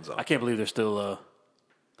 They're done. I can't believe they're still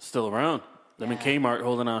around. Them and Kmart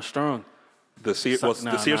holding on strong. The Sears, Nah,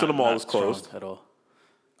 the Sears in the mall not is closed. strong at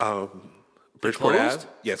all. Bridgeport closed? Ave?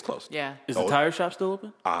 Yeah, it's closed. Yeah. Is the tire shop still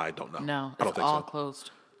open? I don't know. No, I don't it's think all so.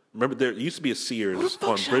 closed. Remember, there used to be a Sears fuck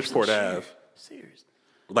on shops Bridgeport in Ave. Sears.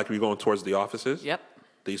 Like we were going towards the offices. Yep.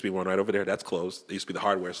 There used to be one right over there. That's closed. There used to be the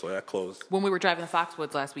hardware store. That closed. When we were driving to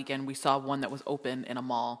Foxwoods last weekend, we saw one that was open in a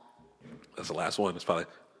mall. That's the last one. It's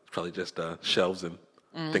probably just shelves and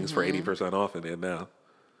things for 80% off in there now.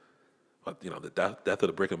 But you know, the death of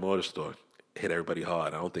the brick and mortar store hit everybody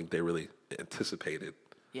hard. I don't think they really anticipated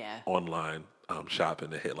Yeah. online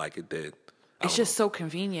shopping to hit like it did. It's just so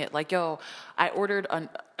convenient. Like, yo, I ordered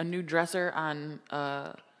a new dresser on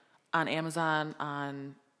Amazon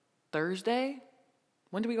on Thursday.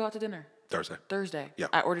 When did we go out to dinner? Thursday. Yeah.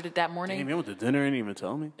 I ordered it that morning. Damn, you went to dinner and didn't even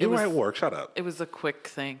tell me. You were was- at work. Shut up. It was a quick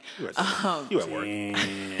thing. You at work. Damn.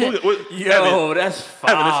 Evan, Yo, that's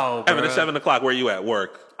foul, Evan, it's bro. 7 o'clock. Where you at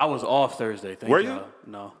work? I was off Thursday. Thank Were you? you?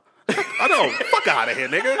 No. I know. Fuck out of here,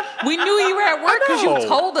 nigga. We knew you were at work because know. you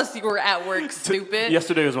told us you were at work, stupid.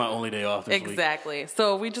 Yesterday was my only day off this week. Exactly.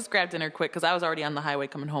 So we just grabbed dinner quick because I was already on the highway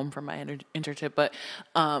coming home from my internship. But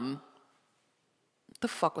the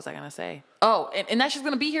fuck was I gonna say? Oh, and that shit's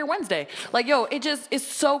gonna be here Wednesday. Like, yo, it just is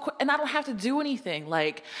so quick, and I don't have to do anything.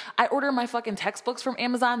 Like, I order my fucking textbooks from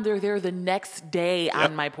Amazon. They're there the next day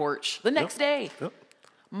on my porch. The next day. Yep.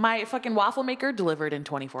 My fucking waffle maker delivered in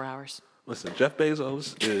 24 hours. Listen, Jeff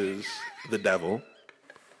Bezos is the devil.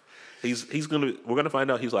 We're gonna find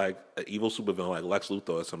out he's like an evil supervillain, like Lex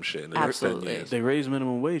Luthor or some shit. In the next 10 Absolutely. years. They raised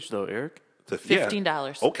minimum wage though, Eric.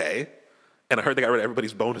 $15. Okay. And I heard they got rid of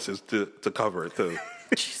everybody's bonuses to cover it too.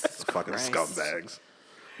 Jesus Fucking Christ. scumbags.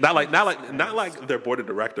 Not like their board of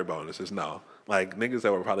director bonuses. No, like niggas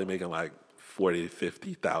that were probably making like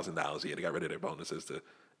 $40,000-$50,000 a year. They got rid of their bonuses to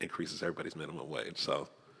increases everybody's minimum wage. So,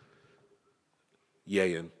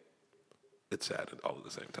 yay, and it's sad all at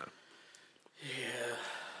the same time. Yeah.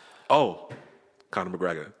 Oh, Conor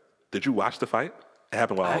McGregor. Did you watch the fight? It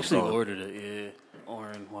happened while I was actually gone. ordered it. Yeah,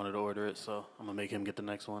 Oren wanted to order it, so I'm gonna make him get the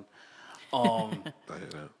next one. I hear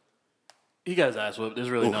that. He got his ass whipped. There's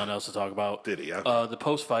really nothing else to talk about. Did he? Yeah. The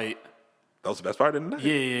post fight. That was the best part of the night.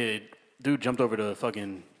 Yeah. Dude jumped over to the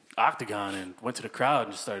fucking octagon and went to the crowd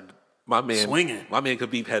and just started My man, swinging. My man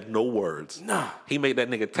Khabib had no words. Nah. He made that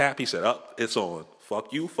nigga tap. He said, "Up, it's on.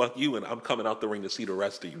 Fuck you, and I'm coming out the ring to see the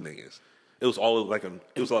rest of you niggas." It was all like in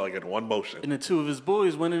one motion. And the two of his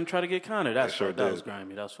boys went in and tried to get Conor. That sure that did. was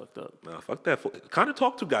grimy. That was fucked up. Nah, fuck that. Kind of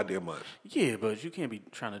talk too goddamn much. Yeah, but you can't be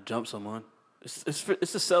trying to jump someone. It's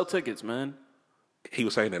to sell tickets, man. He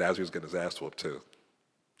was saying that as he was getting his ass whooped too.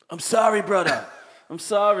 I'm sorry, brother. I'm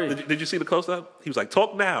sorry. Did you see the close up? He was like,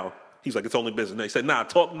 "Talk now." He's like, "It's only business." No, he said, "Nah,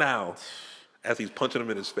 talk now." As he's punching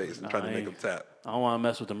him in his face and trying to make him tap. I don't want to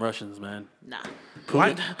mess with them Russians, man. Nah.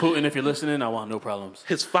 Putin, if you're listening, I want no problems.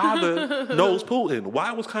 His father knows Putin.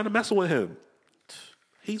 Why was kind of messing with him?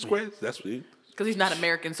 He's great. That's what Because he's not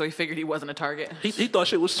American, so he figured he wasn't a target. he thought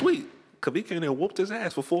shit was sweet. Khabib came in and whooped his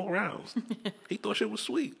ass for 4 rounds. He thought shit was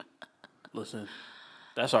sweet. Listen,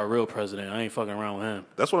 that's our real president. I ain't fucking around with him.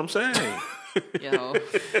 That's what I'm saying. Yo.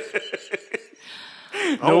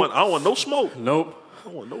 I don't want no smoke. Nope. I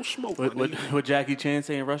don't want no smoke. What Jackie Chan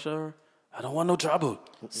say in Rush Hour? I don't want no trouble.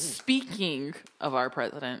 Speaking of our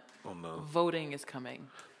president, Oh no. voting is coming.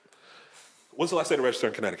 When's the last day to register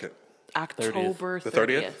in Connecticut? October 30th. The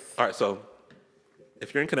 30th? All right, so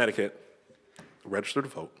if you're in Connecticut, register to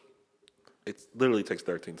vote. It literally takes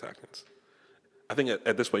 13 seconds. I think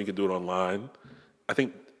at this point you can do it online. I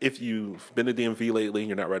think if you've been to DMV lately and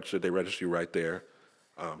you're not registered, they register you right there.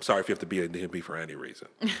 Sorry if you have to be in DMV for any reason.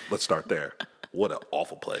 Let's start there. What an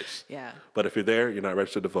awful place. Yeah. But if you're there, you're not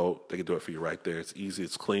registered to vote, they can do it for you right there. It's easy,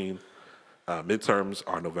 it's clean. Midterms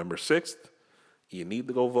are November 6th. You need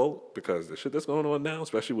to go vote because the shit that's going on now,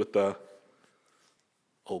 especially with the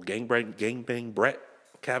old gangbang Brett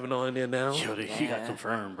Kavanaugh in there now. Yo, he got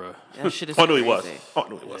confirmed, bro. That shit is Oh no, crazy. he was. Oh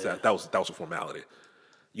no, he was. That was a formality.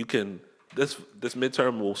 You can this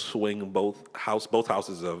midterm will swing both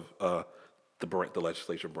houses of the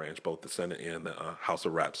legislature branch, both the Senate and the House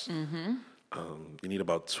of Reps. Mm-hmm. You need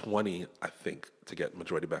about 20, I think, to get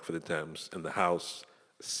majority back for the Dems. In the House,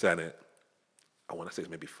 Senate, I want to say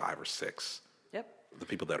it's maybe 5 or 6. Yep. The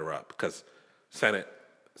people that are up, because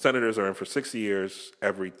senators are in for 6 years.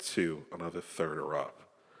 Every 2, another third are up.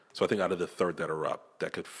 So I think out of the third that are up,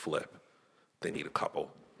 that could flip. They need a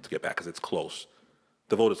couple to get back because it's close.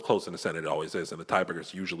 The vote is close in the Senate, it always is, and the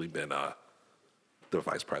tiebreaker's usually been the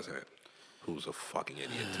vice president, who's a fucking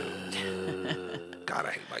idiot too. God,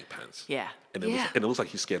 I hate Mike Pence. Yeah. And it looks like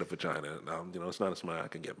he's scared of vagina. Now, it's not a smile I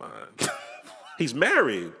can get behind. He's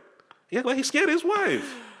married. Yeah, like he's scared of his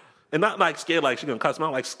wife. And not like scared like she's gonna cuss him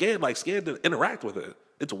out, like scared to interact with it.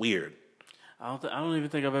 It's weird. I don't even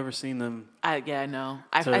think I've ever seen them. I know.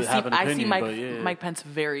 To have an I see opinion, but yeah. Mike Pence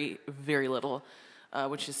very, very little,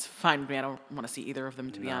 which is fine with me. I don't want to see either of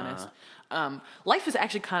them, to be honest. Life has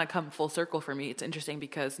actually kind of come full circle for me. It's interesting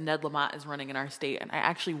because Ned Lamont is running in our state, and I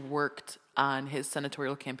actually worked on his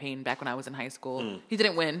senatorial campaign back when I was in high school. He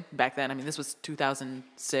didn't win back then. I mean, this was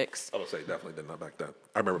 2006. I would say definitely did not back then.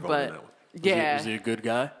 I remember voting But that one. yeah, Was he a good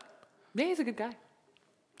guy? yeah, he's a good guy.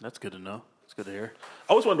 That's good to know. It's good to hear.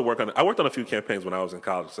 I always wanted to work on it. I worked on a few campaigns when I was in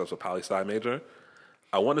college, so I was a poli-sci major.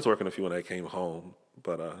 I wanted to work on a few when I came home,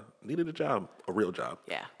 but needed a job, a real job.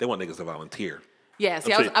 Yeah. They want niggas to volunteer. Yeah,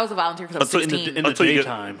 see, Until I was a volunteer because I was 16. in the until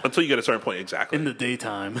daytime. until you get a certain point, exactly. In the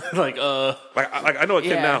daytime. like, I know a kid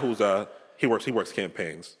Yeah. now who's he works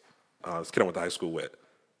campaigns. This kid I went to high school with.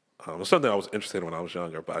 It was something I was interested in when I was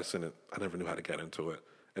younger, but I never knew how to get into it.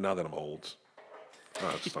 And now that I'm old,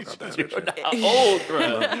 I just don't got that energy. old,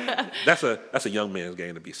 bro. That's a young man's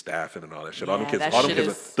game to be staffing and all that shit. All them Yeah, kids, that all them shit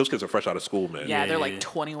kids, is- those kids are fresh out of school, man. Yeah, they're Yeah, like yeah.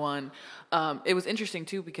 21. It was interesting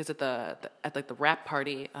too because at the rap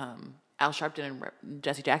party, Al Sharpton and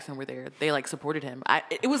Jesse Jackson were there. They like supported him.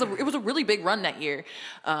 It was a really big run that year,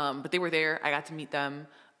 but they were there. I got to meet them,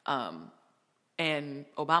 and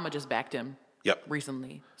Obama just backed him. Yep.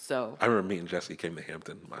 Recently, so I remember meeting Jesse. Came to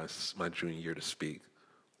Hampton my junior year to speak.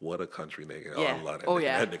 What a country nigga! Yeah. I love that. Oh, nigga.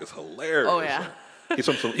 yeah. That nigga's hilarious. Oh, yeah. He's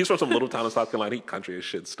from some little town in South Carolina. He country as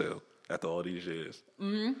shit still after all these years.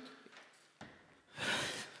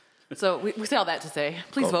 So we say all that to say,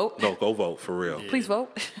 please vote. No, go vote for real. Please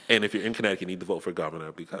vote. And if you're in Connecticut, you need to vote for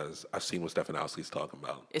governor because I've seen what Stefanowski's talking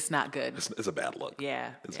about. It's not good. It's a bad look.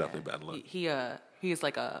 Yeah, It's yeah. definitely bad luck. He is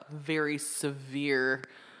like a very severe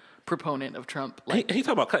proponent of Trump. Like He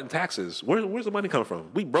talking about cutting taxes. Where's the money coming from?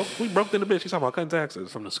 We broke in the bitch. He's talking about cutting taxes.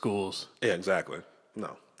 From the schools. Yeah, exactly.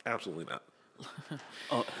 No, absolutely not.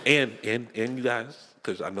 And you guys,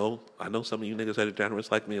 because I know some of you niggas that are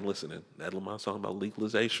generous like me and listening. That Lamont's talking about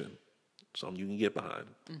legalization, something you can get behind.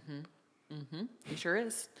 he sure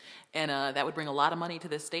is, and that would bring a lot of money to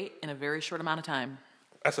this state in a very short amount of time.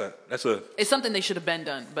 That's It's something they should have been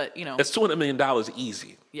done, but that's $200 million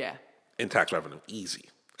easy yeah. in tax revenue. Easy.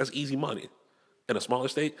 That's easy money. In a smaller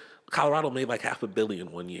state, Colorado made like $500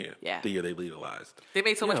 million 1 year. Yeah. The year they legalized. They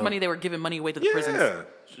made so much money they were giving money away to the prisons. Yeah.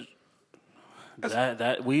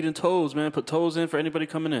 That weed and toes, man. Put toes in for anybody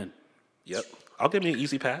coming in. Yep. I'll give me an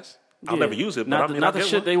easy pass. I'll Yeah. never use it, but Not I the, mean, not I'll the get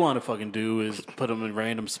shit one. they want to fucking do is put them in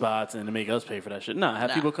random spots and to make us pay for that shit. Nah,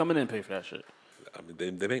 have people coming in pay for that shit. I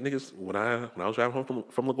mean, they make niggas when I was driving home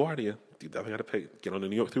from LaGuardia, you definitely got to pay. Get on the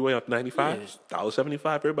New York Thruway up 95, $1.75 for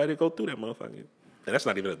everybody to go through that motherfucker. And that's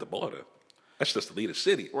not even at the border. That's just to leave the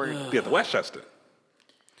city. Be at the Westchester.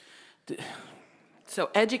 So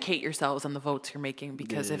educate yourselves on the votes you're making,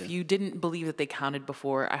 because Yeah. if you didn't believe that they counted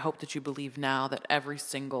before, I hope that you believe now that every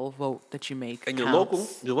single vote that you make And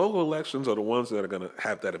counts. your local elections are the ones that are going to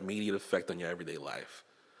have that immediate effect on your everyday life.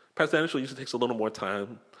 Presidential usually takes a little more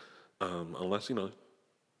time, unless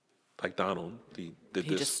like Donald, he did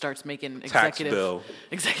He this just starts making tax bill,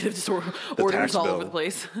 executive the orders tax all bill, over the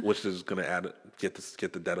place. which is going to get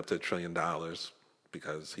the debt up to $1 trillion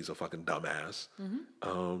because he's a fucking dumbass.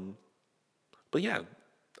 But yeah,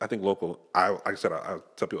 I think local. Like I said, I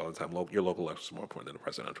tell people all the time, your local elections are more important than the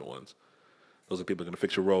presidential ones. Those are people going to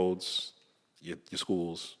fix your roads, your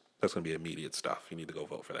schools. That's going to be immediate stuff. You need to go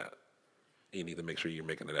vote for that. You need to make sure you're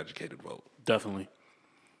making an educated vote. Definitely.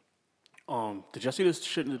 Did y'all see this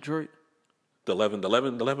shit in Detroit? The 11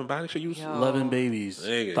 body should use. Yo. 11 babies,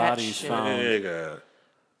 Nigga. bodies shit. found. Nigga.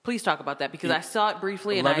 Please talk about that, because I saw it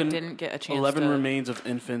briefly and I didn't get a chance 11 to. remains of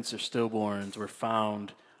infants or stillborns were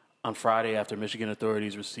found on Friday after Michigan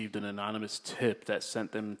authorities received an anonymous tip that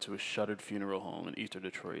sent them to a shuttered funeral home in eastern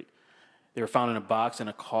Detroit. They were found in a box and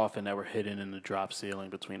a coffin that were hidden in the drop ceiling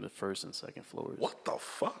between the first and second floors. What the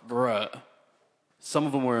fuck? Bruh. Some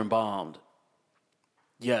of them were embalmed.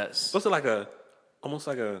 Yes. Those are almost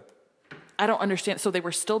like a. I don't understand. So they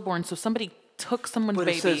were stillborn. So somebody took someone's But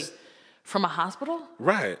it baby says- from a hospital?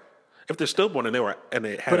 Right. If they're stillborn and they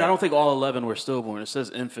had. But I don't think all 11 were stillborn. It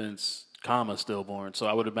says infants, stillborn. So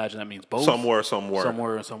I would imagine that means both. Some were, some weren't. Some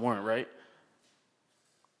were and some weren't, right?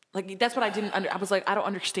 Like, that's what I didn't I was like, I don't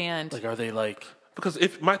understand. Like, are they like... Because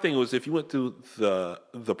my thing was, if you went through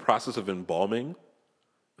the process of embalming,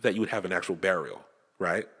 that you would have an actual burial,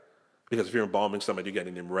 right? Because if you're embalming somebody, you're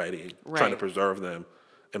getting them ready, trying to Right. preserve them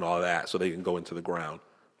and all that, so they can go into the ground.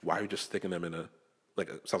 Why are you just sticking them in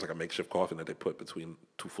sounds like a makeshift coffin that they put between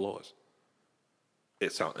two floors?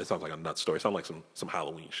 It sounds like a nut story. It sounds like some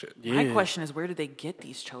Halloween shit. My question is, where did they get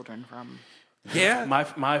these children from? Yeah.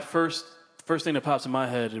 My first thing that pops in my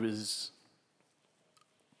head is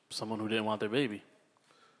someone who didn't want their baby.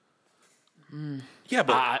 Yeah,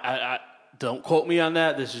 but I don't quote me on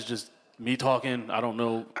that. This is just me talking. I don't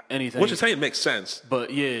know anything. what you're saying makes sense.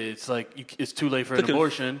 But yeah, it's like it's too late for an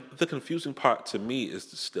abortion. The confusing part to me is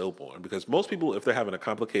the stillborn, because most people, if they're having a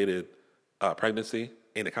complicated pregnancy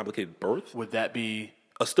and a complicated birth, Would that be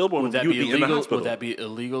a stillborn would that you'd be be in the illegal? hospital. Would that be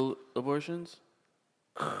illegal abortions?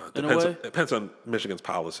 In a Depends, way. depends on Michigan's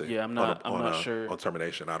policy. Yeah, I'm not sure. On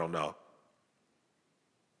termination. I don't know.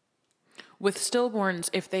 With stillborns,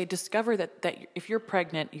 if they discover that if you're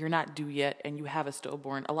pregnant, you're not due yet, and you have a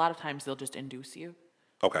stillborn, a lot of times they'll just induce you.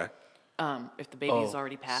 Okay. If the baby's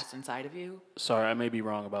already passed inside of you. Sorry, I may be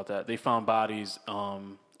wrong about that. They found bodies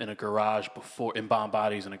in a garage embalmed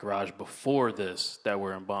bodies in a garage before this that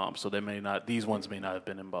were embalmed. So these ones may not have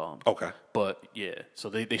been embalmed. Okay. But yeah, so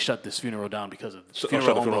they shut this funeral down because of shut the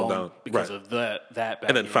funeral funeral home down. because Right. of that back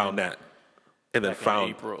And then in- found that. And then back in found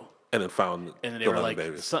April. And then found And then they the were 11 like,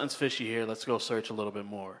 babies. something's fishy here. Let's go search a little bit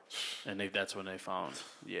more. And that's when they found,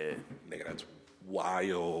 yeah. Nigga, that's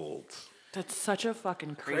wild. That's such a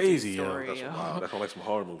fucking Crazy, crazy yo. story. That's wild. That's like some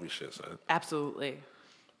horror movie shit, son. Absolutely.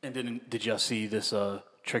 And then did y'all see this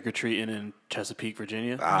trick or treating in Chesapeake,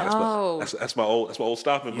 Virginia? No. That's my old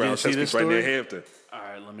stopping ground. didn't see this Chesapeake, right near story? Hampton. All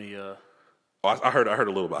right, let me. Oh, I heard a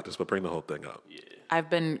little about this, but bring the whole thing up. I've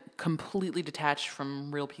been completely detached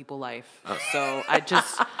from real people life. So I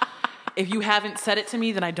just, if you haven't said it to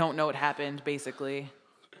me, then I don't know what happened, basically.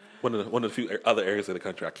 One of the few other areas of the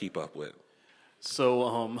country I keep up with.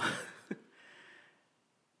 So,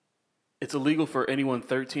 it's illegal for anyone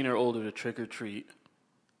 13 or older to trick or treat.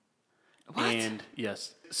 What? And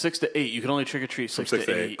yes, 6 to 8. You can only trick or treat 6 6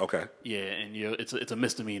 to to 8. 8, okay. Yeah, and it's a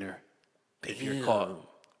misdemeanor if you're caught.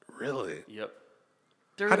 Really? Yep.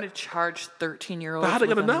 They're going to charge 13-year-olds How are they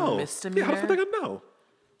with gonna a know? misdemeanor? Yeah, how they gonna know?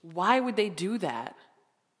 Why would they do that?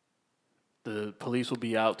 The police will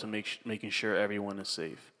be out to making sure everyone is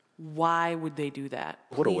safe. Why would they do that?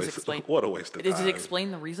 What a Please waste! explain. What a waste of Does time. it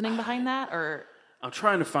explain the reasoning behind that, or I'm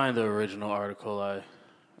trying to find the original article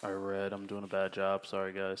I read. I'm doing a bad job.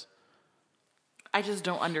 Sorry, guys. I just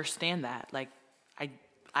don't understand that. Like,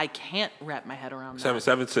 I can't wrap my head around that.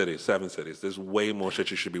 Seven cities. There's way more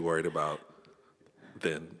shit you should be worried about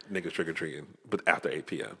than niggas trick or treating, but after 8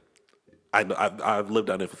 p.m. I know. I've lived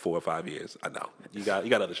down there for 4 or 5 years. I know. You got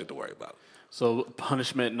other shit to worry about. So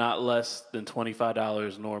punishment not less than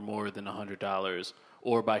 $25 nor more than $100,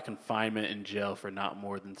 or by confinement in jail for not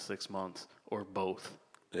more than 6 months, or both.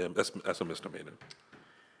 Yeah, that's a misdemeanor.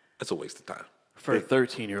 That's a waste of time. For a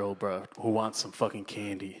 13-year-old, bro, who wants some fucking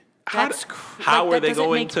candy. That's how are that they doesn't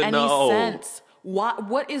going make to any know? Sense.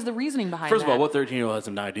 What is the reasoning behind First that? of all, what 13-year-old has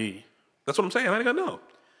an ID? That's what I'm saying. How they gonna know?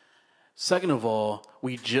 Second of all,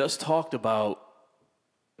 we just talked about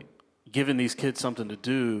giving these kids something to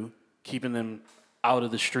do, keeping them out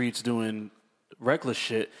of the streets doing reckless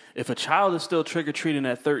shit. If a child is still trick-or-treating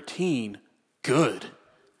at 13, good.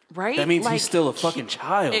 Right? That means he's still a fucking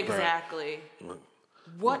child, bro. Exactly.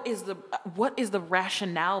 What is the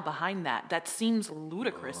rationale behind that? That seems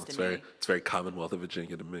ludicrous to me. It's very Commonwealth of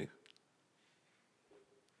Virginia to me.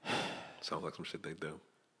 Sounds like some shit they do.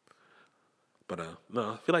 But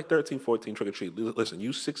no, I feel like 13, 14 trick or treat. Listen,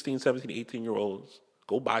 you 16, 17, 18-year-olds,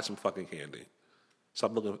 go buy some fucking candy.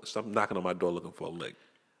 Stop knocking on my door looking for a lick.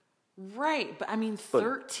 Right, but I mean,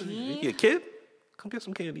 13. You a kid? Come get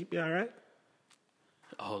some candy. You be all right.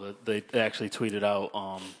 Oh, they actually tweeted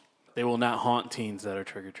out, they will not haunt teens that are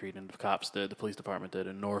trick-or-treating. The cops did. The police department did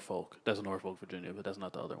in Norfolk. That's in Norfolk, Virginia, but that's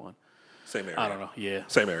not the other one. Same area. I don't know. Yeah.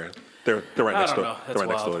 Same area. They're right next door. know. They're That's right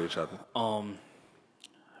next door wild. to each other.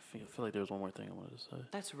 I feel like there was one more thing I wanted to say.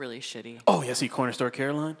 That's really shitty. Oh, yeah, see Corner Store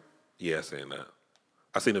Caroline? Yeah, saying that.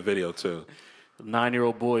 I seen a video too. A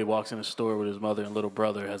 9-year-old boy walks in a store with his mother and little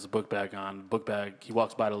brother, has a book bag on. He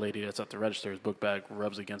walks by the lady that's at the register. His book bag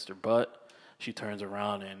rubs against her butt. She turns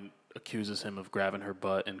around and accuses him of grabbing her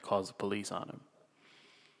butt and calls the police on him.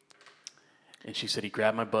 And she said, he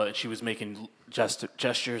grabbed my butt, and she was making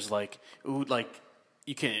gestures like, ooh, like,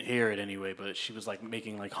 you can't hear it anyway, but she was like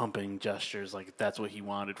making like humping gestures, like that's what he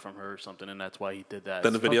wanted from her or something, and that's why he did that.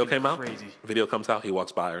 Then the It's video fucking came out. Crazy. Video comes out. He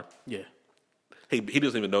walks by her. Yeah. He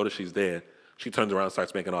doesn't even notice she's there. She turns around and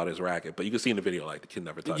starts making all this racket. But you can see in the video, like, the kid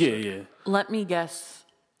never touched her. Yeah. Let me guess.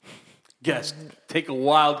 Guess. Take a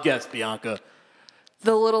wild guess, Bianca.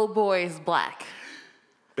 The little boy is black.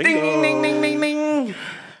 Bingo. Ding, ding, ding, ding, ding.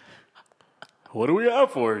 What do we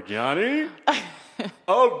have for her, Johnny?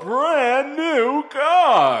 A brand new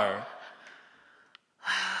car.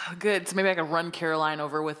 Good. So maybe I can run Caroline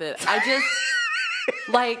over with it. I just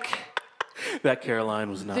like That Caroline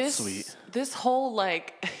was not sweet. this whole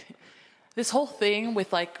this whole thing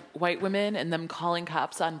with like white women and them calling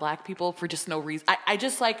cops on black people for just no reason. I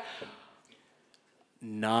just like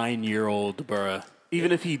 9-year-old, bruh.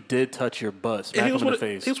 Even if he did touch your butt, And smack him in the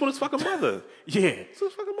face. He was with his fucking mother. Yeah. It's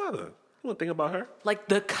his fucking mother. You want to think about her? like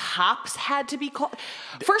the cops had to be called.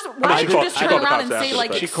 First, why she did you called- just she turn called the around and cops say after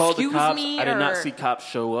like, the fact. She called the excuse cops. me? I did not or- see cops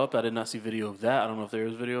show up. I did not see video of that. I don't know if there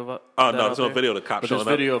is video of that. Oh, no, out there's no there. video of the cops But showing there's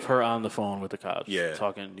up. video of her on the phone with the cops. Yeah.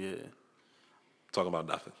 Talking, yeah. Talking about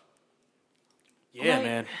nothing. Yeah, Like-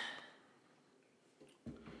 man.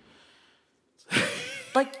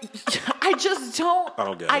 Like, I just don't. I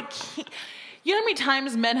don't get I it. can't. You know how many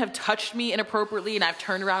times men have touched me inappropriately and I've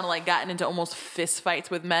turned around and like gotten into almost fist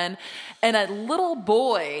fights with men, and a little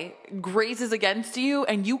boy grazes against you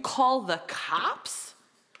and you call the cops?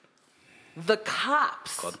 The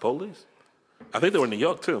cops. Call the police. I think they were in New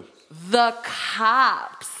York, too. The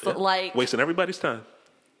cops. Yeah. Like, Wasting everybody's time.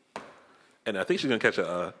 And I think she's going to catch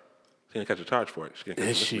a She gonna catch a charge for it. She gonna catch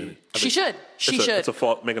Is a she? misdemeanor. I She think should. She should. It's a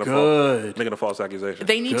fault. Making a false accusation.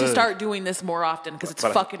 They need to Good. start doing this more often because it's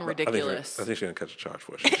But fucking I ridiculous. think she's gonna catch a charge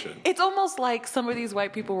for it. She should. It's almost like some of these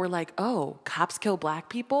white people were like, "Oh, cops kill black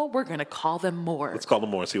people. We're gonna call them more." Let's call them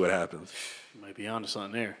more and see what happens. You might be onto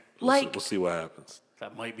something there. Like, We'll see what happens.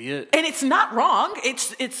 That might be it. and it's not wrong.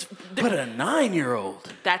 It's But a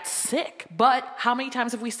 9-year-old. that's sick. But how many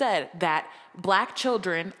times have we said that black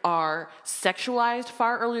children are sexualized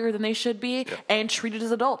far earlier than they should be and treated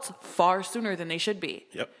as adults far sooner than they should be?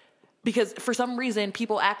 Yep. Because for some reason,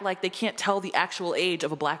 people act like they can't tell the actual age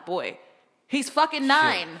of a black boy. He's fucking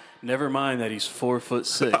 9. Never mind that he's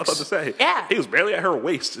 4'6". I was about to say. Yeah. He was barely at her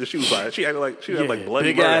waist. And she was like, she acted like she had like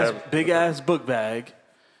bloody big ass book bag.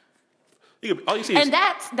 All you see is And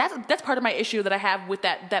that's part of my issue that I have with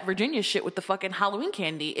that Virginia shit with the fucking Halloween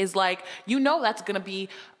candy is like, that's gonna be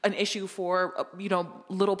an issue for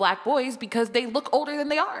little black boys because they look older than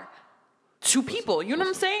they are to people. You know what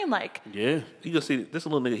I'm saying? Like, Yeah. you just see this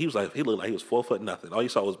little nigga. He looked like he was 4 foot nothing. All you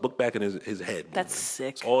saw was book back in his head. that's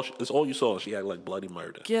sick. It's all you saw. She had like bloody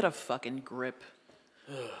murder. Get a fucking grip.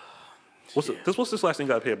 What's this last thing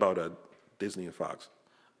you got to hear about Disney and Fox?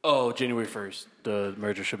 Oh, January 1st. The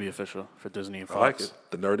merger should be official for Disney and Fox. I like it.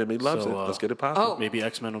 The nerd in me loves So, it. Let's get it popping. Oh. Maybe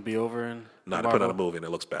X-Men will be over and Nah, they put out a movie and it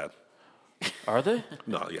looks bad. Are they?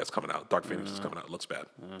 No, yeah, it's coming out. Dark Phoenix is coming out. It looks bad.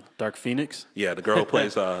 Dark Phoenix? Yeah, the girl who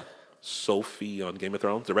plays Sophie on Game of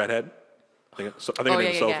Thrones, the redhead. I think her name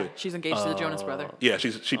is Sophie. She's engaged to the Jonas brother. Yeah,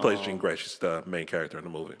 she plays Jean Grey. She's the main character in the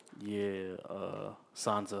movie. Yeah,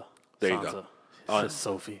 Sansa. There you Sansa. go. Says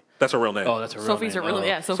Sophie. That's her real name. Oh, that's her real Sophie's name. her real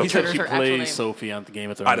Oh. Sophie She Turner's she her actual plays name. Sophie on the Game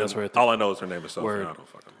of Thrones. That's where all I know is her name is Sophie. Word. I don't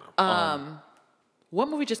fucking know. What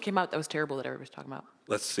movie just came out that was terrible that everybody's talking about?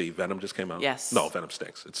 Let's see. Venom just came out. Yes. No, Venom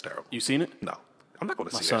stinks. It's terrible. You seen it? No, I'm not going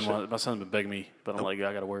to My see that son, shit. my son's been begging me, but I'm like,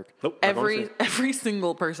 I gotta work. Nope. not gonna see it. Every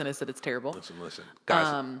single person has said it's terrible. Listen,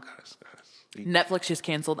 guys. Netflix just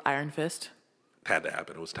canceled Iron Fist. Had to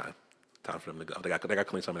happen. It was time. Time for them to go. They got to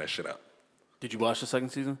clean some of that shit up. Did you watch the second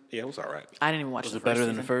season? Yeah, it was all right. I didn't even watch Was the it better first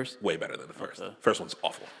than the season. first? Way better than the first. Okay. First one's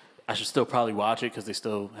awful. I should still probably watch it because they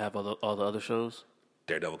still have all the other shows.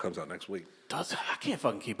 Daredevil comes out next week. I can't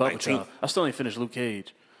fucking keep up with 19th. y'all. I still ain't finished Luke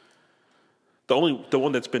Cage. The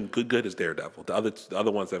one that's been good is Daredevil. The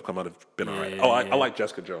other ones that have come out have been all right. Yeah, Oh, I yeah. like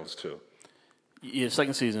Jessica Jones too. Yeah,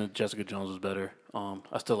 second season, Jessica Jones was better.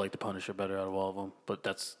 I still like the Punisher better out of all of them, but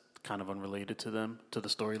that's kind of unrelated to them, to the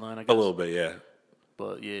storyline, I guess. A little bit, yeah,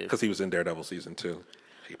 But yeah. because he was in Daredevil season 2.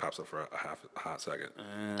 He pops up for a hot second.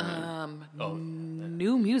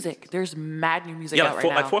 New music. There's mad new music Yeah, out like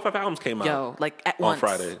right now. 4 or 5 albums came out. Yo, like at on once.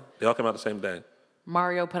 Friday. They all came out the same day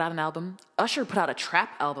Mario put out an album. Usher put out a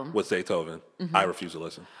trap album. with Zaytoven. I refuse to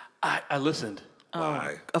listen. I listened.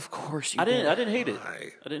 Why? Of course you I did. didn't hate it.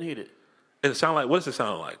 Why? I didn't hate it. What does it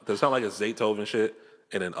sound like? Does it sound like it's Zaytoven shit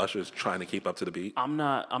and then Usher's trying to keep up to the beat? I'm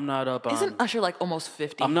not up on. Isn't Usher like almost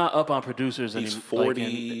 50? I'm not up on producers He's anymore.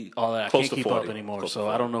 40, all that. I close can't to keep 40, up anymore. close to So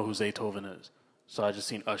 40. I don't know who Zaytoven is. So I just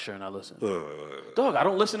seen Usher and I listened. Dog, I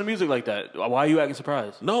don't listen to music like that. Why are you acting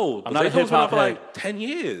surprised? No, I'm not a Zaytoven's hip been out hop for head. like 10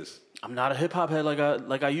 years. I'm not a hip hop head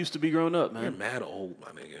like I used to be growing up, You're man. mad old, my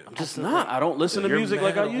nigga. I'm just not. I don't listen to You're music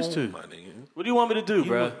like I mad used to. old, my nigga. What do you want me to do,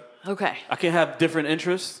 bro? Okay, I can't have different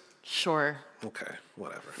interests. sure. Okay,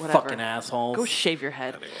 whatever. Whatever. Fucking assholes. Go shave your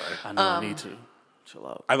head. Anyway, I know I need to. Chill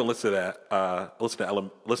out. I haven't listened to that. Listen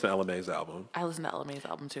to Ella May's album. I listen to Ella May's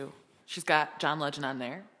album too. She's got John Legend on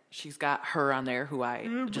there. She's got her on there, who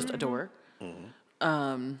I just adore.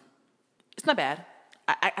 It's not bad.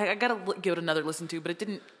 I gotta give it another listen to, but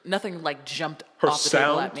nothing like jumped Her off the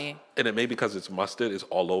table sound, at me. and it may be because it's mustard, is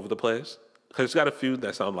all over the place. Because it's got a few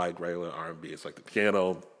that sound like regular R&B. It's like the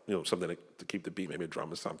piano, something to keep the beat, maybe a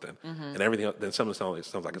drum or something, and everything else. Then some of the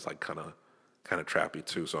sounds like it's like kind of trappy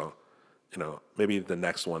too. So, maybe the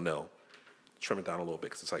next one they'll trim it down a little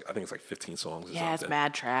bit because I think it's like 15 songs. Or Yeah, something. it's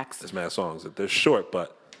mad tracks. It's mad songs. They're short,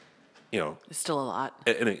 but It's still a lot.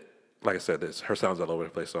 and like I said, her sounds all over the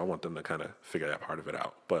place. So I want them to kind of figure that part of it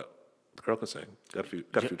out. But the girl can sing. Got a few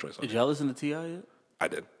joints on. Did y'all listen to T.I. yet? I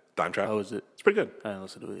did. Dime Trap. How was it? It's pretty good. I didn't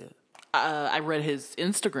listen to it yet. I read his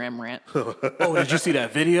Instagram rant. Oh, did you see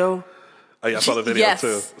that video? Oh yeah, I saw the video Yes.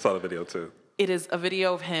 too. I saw the video too. It is a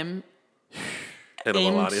video of him. And a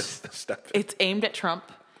Aimed- Melania step. It's aimed at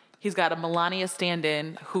Trump. He's got a Melania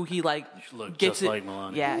stand-in who he look gets just like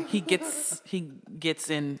Melania. Yeah, he gets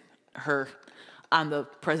in her on the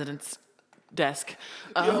president's desk.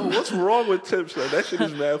 Yo, what's wrong with Tim? Son? That shit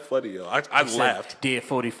is mad funny, yo. I laughed. Did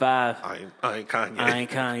 45. I ain't Kanye. I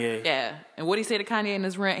ain't Kanye. Yeah, and what did he say to Kanye in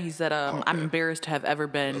his rant? He said, "I'm embarrassed to have ever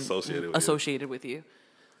been Associated with you." associated with you."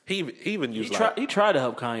 He even used He tried to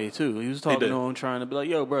help Kanye too. He was talking did. to him, trying to be like,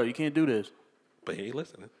 "Yo, bro, you can't do this." but he ain't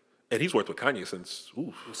listening. And he's worked with Kanye since.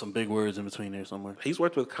 Oof. With some big words in between there somewhere. He's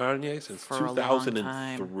worked with Kanye since For a long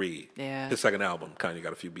 2003. Yeah. His second album, Kanye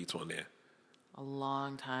got a few beats on there. A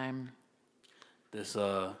long time. This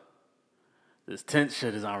tent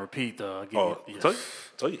shit is on repeat though.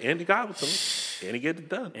 Told you, Andy got with him. Andy get it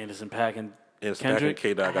done. Anderson .Paak and Anderson Kendrick.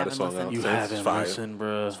 K Dot got a haven't song listened. out. You It's haven't fire. listened,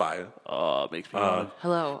 bro. It's fire. Oh, it makes me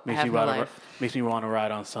Hello, I makes have me no want life. makes me want to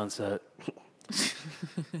ride on Sunset.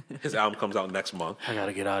 His album comes out next month. I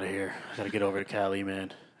gotta get out of here. I gotta get over to Cali,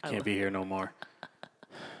 man. Can't be here no more.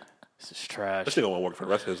 This is trash. This nigga won't work for the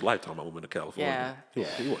rest of his life. Talking about moving to California.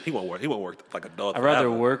 He won't work. He won't work like a dog. I'd rather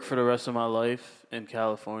forever. work for the rest of my life in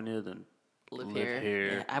California than Live live here.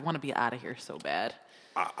 here. Yeah, I want to be out of here so bad.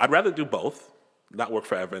 I'd rather do both. Not work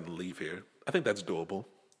forever and leave here. I think that's doable.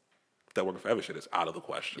 That working forever shit is out of the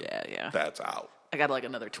question. Yeah. That's out. I got like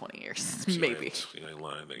another 20 years, maybe. You ain't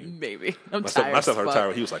lying, nigga. Maybe. I'm My tired. son as fuck. retired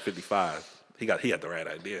when he was like 55. He had the right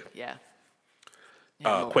idea. Yeah.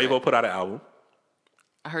 I'm over Quavo it. put out an album.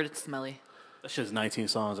 I heard it's smelly. That shit's 19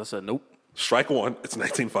 songs. I said nope. Strike one, it's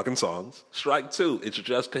 19 fucking songs. Strike two, it's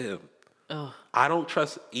just him. Ugh. I don't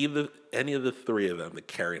trust any of the three of them to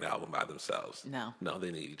carry an album by themselves. No. No,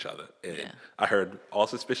 they need each other. And Yeah. I heard all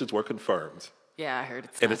suspicions were confirmed. Yeah, I heard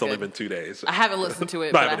it's And not it's only good. been 2 days. I haven't listened to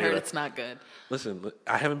it, Not but I even heard either. it's not good. Listen,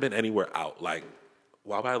 I haven't been anywhere out. Like,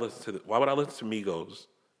 why would I listen to Migos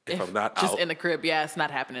if I'm not just out? in the crib, yeah, it's not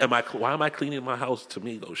happening. Why am I cleaning my house to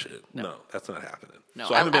Migos shit? No, that's not happening. No,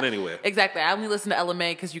 So I haven't been anywhere. Exactly. I only listen to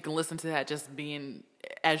LMA because you can listen to that just being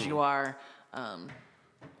as you are.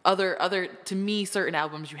 Other to me, certain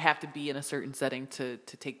albums you have to be in a certain setting to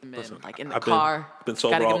take them in, Listen, like in the I've car. been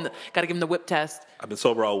sober Gotta give them the whip test. I've been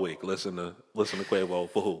sober all week. Listen to Quavo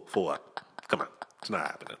for who? For what? Come on, it's not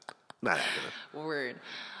happening. Not happening. Word.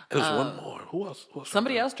 There's one more. Who else?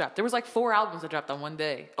 Somebody else dropped. There was like 4 albums that dropped on one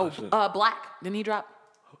day. Oh, Black. Didn't he drop?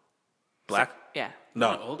 Black? Yeah.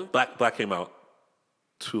 No, older? Black came out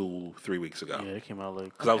 2-3 weeks ago. Yeah, it came out like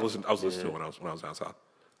Because I was listening to it when I was down south.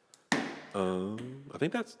 I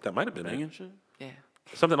think that might have been banging it. shit. Yeah.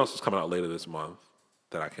 Something else is coming out later this month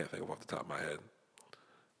that I can't think of off the top of my head.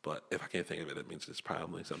 But if I can't think of it, it means it's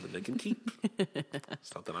probably something they can keep.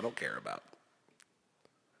 Something I don't care about.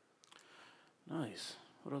 Nice.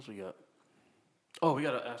 What else we got? Oh, we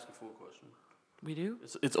gotta ask a full question. We do?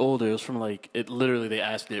 It's older. It was from like literally they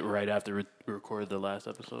asked it right after we recorded the last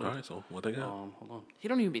episode. All right, so what they got? Hold on. He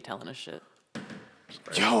don't even be telling us shit.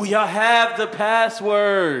 Yo, y'all have the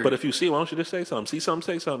password. But if you see, why don't you just say something? See something,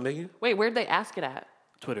 say something, nigga. Wait, where'd they ask it at?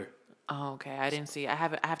 Twitter. Oh, okay. I didn't see. I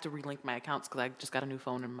have to relink my accounts because I just got a new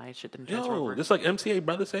phone and my shit didn't transfer Yo, over. just like MTA,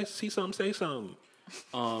 brother, see something, say something.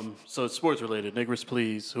 So it's sports related. Nigris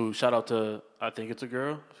Please, who shout out to I think it's a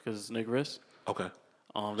girl because it's Nigris. Okay.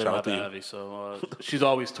 They Shout don't out have to the you. Avi, so she's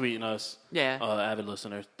always tweeting us. Yeah. Avid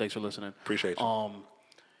listener. Thanks for listening. Appreciate you.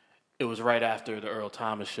 It was right after the Earl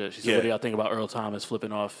Thomas shit. She said, Yeah. "What do y'all think about Earl Thomas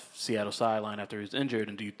flipping off Seattle sideline after he's injured?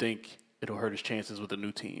 And do you think it'll hurt his chances with the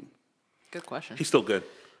new team?" Good question. He's still good.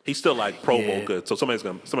 He's still like Pro Bowl Yeah. good. So somebody's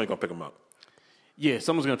gonna pick him up. Yeah,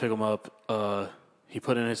 someone's gonna pick him up. He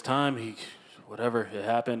put in his time. Whatever it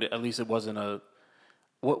happened. At least it wasn't a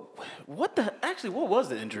what was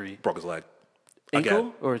the injury? Broke his leg. Ankle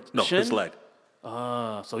Again. or No, shin? his leg.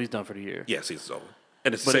 So he's done for the year. Yeah, season's over.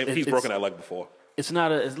 And it's the But same. He's it's- broken that leg before. It's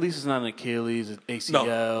not at least it's not an Achilles, an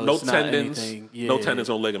ACL. No it's not tendons. anything. Yeah. No tendons,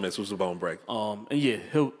 no ligaments. It was a bone break. And yeah,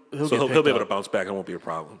 he'll So get he'll be able to up. bounce back. It won't be a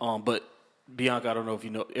problem. But Bianca, I don't know if you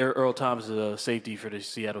know, Earl Thomas is a safety for the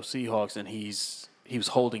Seattle Seahawks, and he was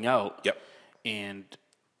holding out. Yep. And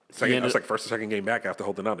That's like first or second game back after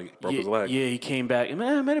holding out. He broke his leg. Yeah, he came back. It might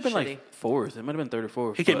have been Shitty. like fourth. It might have been third or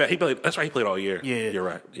fourth. He came but- back. He played. That's right. He played all year. Yeah, you're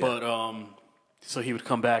right. Yeah. But so he would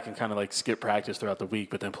come back and kind of like skip practice throughout the week,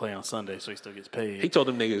 but then play on Sunday, so he still gets paid. he told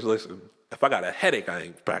them niggas, listen, if I got a headache, I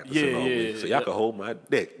ain't practicing all week. So y'all can hold my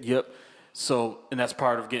dick. Yep. So, and that's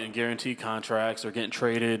part of getting guaranteed contracts or getting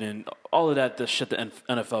traded and all of that, the shit the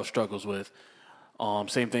NFL struggles with.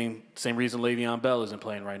 Same thing, same reason Le'Veon Bell isn't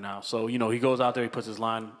playing right now. So, he goes out there, he puts his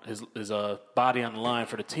body on the line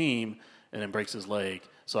for the team and then breaks his leg.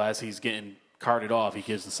 So as he's getting carted off, he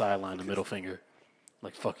gives the sideline the middle finger.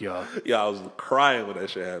 Like, fuck y'all. Yeah, I was crying when that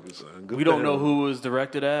shit happened, son. Good We for don't know him. who was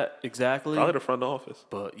directed at exactly. Probably the front office.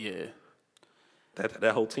 But yeah.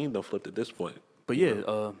 That whole team done flipped at this point. But yeah, yeah.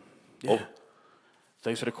 Oh.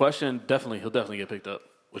 Thanks for the question. He'll definitely get picked up.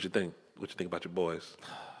 What you think? What you think about your boys?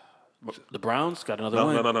 The Browns got another No,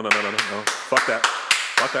 win. no. Fuck that.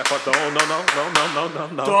 Fuck that. Fuck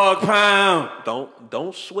no. Dog pound.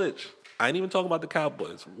 Don't switch. I ain't even talking about the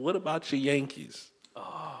Cowboys. What about your Yankees?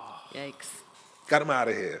 Oh, Yikes. Got him out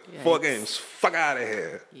of here. 4 Yikes. games. Fuck out of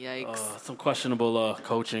here. Yikes. Some questionable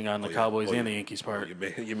coaching on the Cowboys Oh, and yeah. the Yankees part.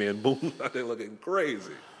 Your man Boone out there looking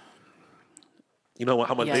crazy. You know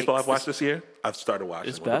how much baseball I've watched this year? I've started watching.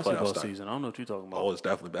 It's when the playoffs basketball start. season. I don't know what you're talking about. Oh, it's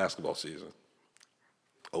definitely basketball season.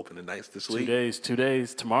 Opening nights this week. 2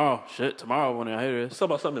 days. Tomorrow. Shit, tomorrow when I hear this. Let's talk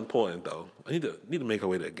about something important though. I need to make my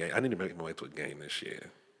way to a game. I need to make my way to a game this year.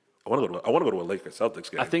 I want to go to a Lakers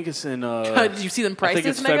Celtics game. I think it's in. Did you see them prices, I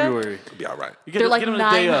think it's nigga? February. it'll be all right. You They're like get 'em the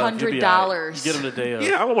day of, you'll be all right. $900. You get them the day of.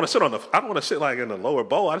 Yeah, I don't want to sit I don't want to sit like in the lower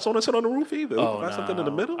bowl. I just want to sit on the roof either. Oh, Got something in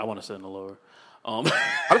the middle. I want to sit in the lower. I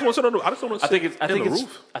just want to sit on the. I just want to. I think it's. I think the it's.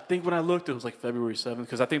 roof. I think when I looked, it was like February 7th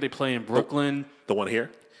because I think they play in Brooklyn. The one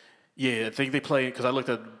here. Yeah, I think they play because I looked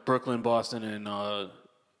at Brooklyn, Boston, and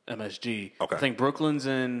MSG. Okay. I think Brooklyn's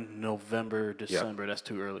in November, December. That's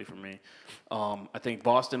too early for me. I think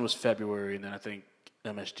Boston was February, and then I think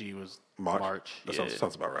MSG was March. That Yeah.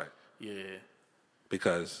 sounds about right. Yeah.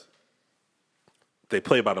 Because they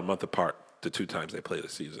play about a month apart. The 2 times they play the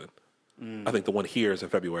season. I think the one here is in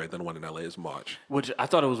February, then the one in LA is March. Which I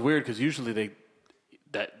thought it was weird because usually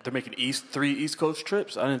they're making 3 East Coast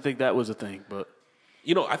trips. I didn't think that was a thing, but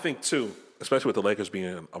You know, I think too, especially with the Lakers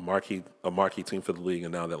being a marquee team for the league,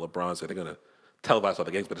 and now that LeBron's there, they're gonna televise all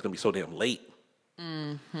the games, but it's gonna be so damn late.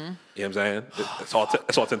 Mm-hmm. You know what I'm saying? It's all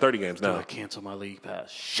 10:30 games now. I cancel my league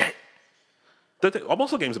pass. Shit.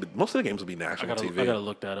 Most of the games will be national TV. I gotta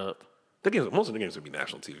look that up. Most of the games will be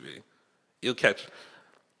national TV. You'll catch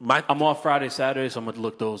I'm off Friday, Saturday, so I'm gonna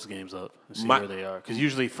look those games up and see My- where they are. Because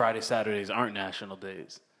usually Friday, Saturdays aren't national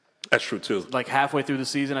days. That's true too. Like halfway through the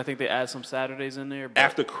season, I think they add some Saturdays in there. But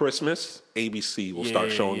After Christmas, ABC will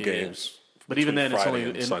start showing games. But even between then, it's Friday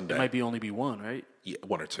only and Sunday. it might be only one, right? Yeah,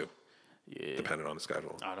 1 or 2, Yeah. depending on the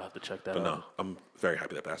schedule. I'd have to check that But out. no, I'm very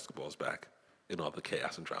happy that basketball is back and all the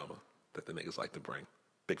chaos and drama that the niggas like to bring.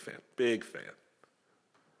 Big fan.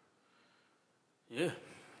 Yeah.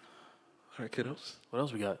 All right, kiddos. What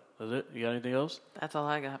else we got? That's it? You got anything else? That's all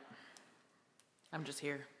I got. I'm just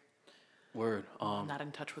here. Word. I'm not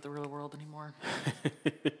in touch with the real world anymore.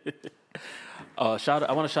 I want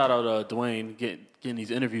to shout out Dwayne getting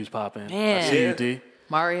these interviews popping. I Man. see you, D.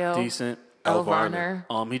 Mario. Decent. Elle Varner.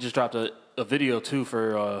 Varner. He just dropped a video too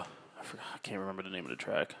for I can't remember the name of the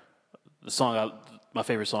track. The song, my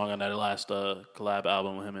favorite song on that last collab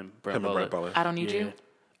album with him and Brett Butler. I Don't Need You.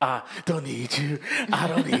 I don't need you. I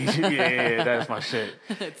don't need you. Yeah, that's my shit.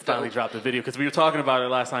 Finally dropped the video because we were talking about it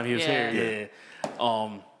last time he was Yeah. here.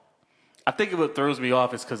 Yeah. I think what throws me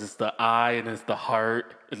off is because it's the I and it's the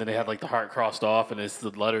heart, and then they have like the heart crossed off, and it's the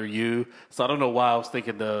letter U. So I don't know why I was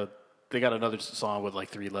thinking they got another song with like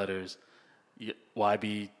 3 letters.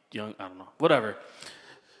 YB Young. I don't know. Whatever.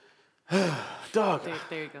 Dog.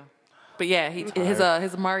 There you go. But yeah,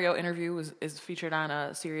 his Mario interview is featured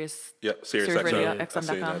on Sirius. Yep, Sirius XM. Radio, I seen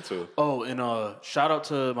XM.com. that too. Oh, and shout out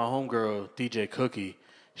to my homegirl DJ Cookie.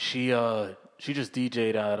 She just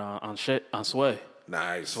DJ'd on Sway.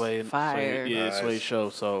 Nice. Sway, Fire. Sway, yeah, Nice. Sway show.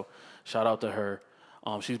 So shout out to her.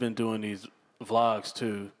 She's been doing these vlogs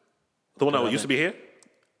too. The one that used to be here?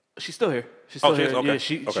 She's still here. She's still she is? here. Okay. Yeah,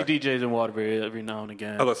 she Okay. DJs in Waterbury every now and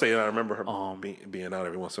again. I was going to say, I remember her being out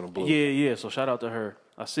every once in a blue. Yeah. So shout out to her.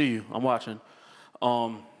 I see you. I'm watching.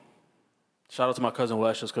 Shout out to my cousin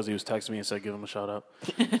Wes just because he was texting me and said give him a shout out.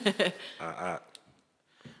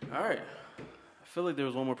 All right. I feel like there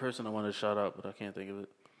was one more person I wanted to shout out, but I can't think of it.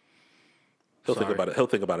 He'll think Sorry. about it. He'll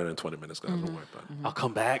think about it in 20 minutes, guys. Don't worry about it. I'll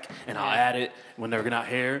come back and I'll add it when they're not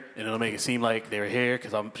here, and it'll make it seem like they're here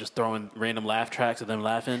because I'm just throwing random laugh tracks of them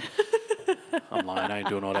laughing. I'm lying. I ain't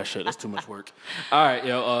doing all that shit. That's too much work. All right,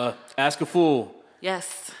 yo. Ask a Fool.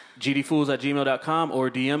 Yes. gdfools@gmail.com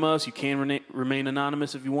or DM us. You can remain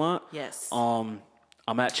anonymous if you want. Yes. I'm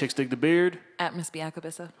at Chicks Dig the Beard. At Miss Bianca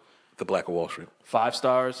Bissa. The Black of Wall Street. 5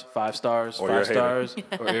 stars, 5 stars, Or you're 5 a hater. stars.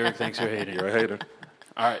 Or Eric thinks you're a hater. You're a hater.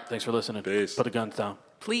 All right. Thanks for listening. Peace. Put the guns down,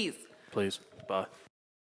 Please. please. Bye.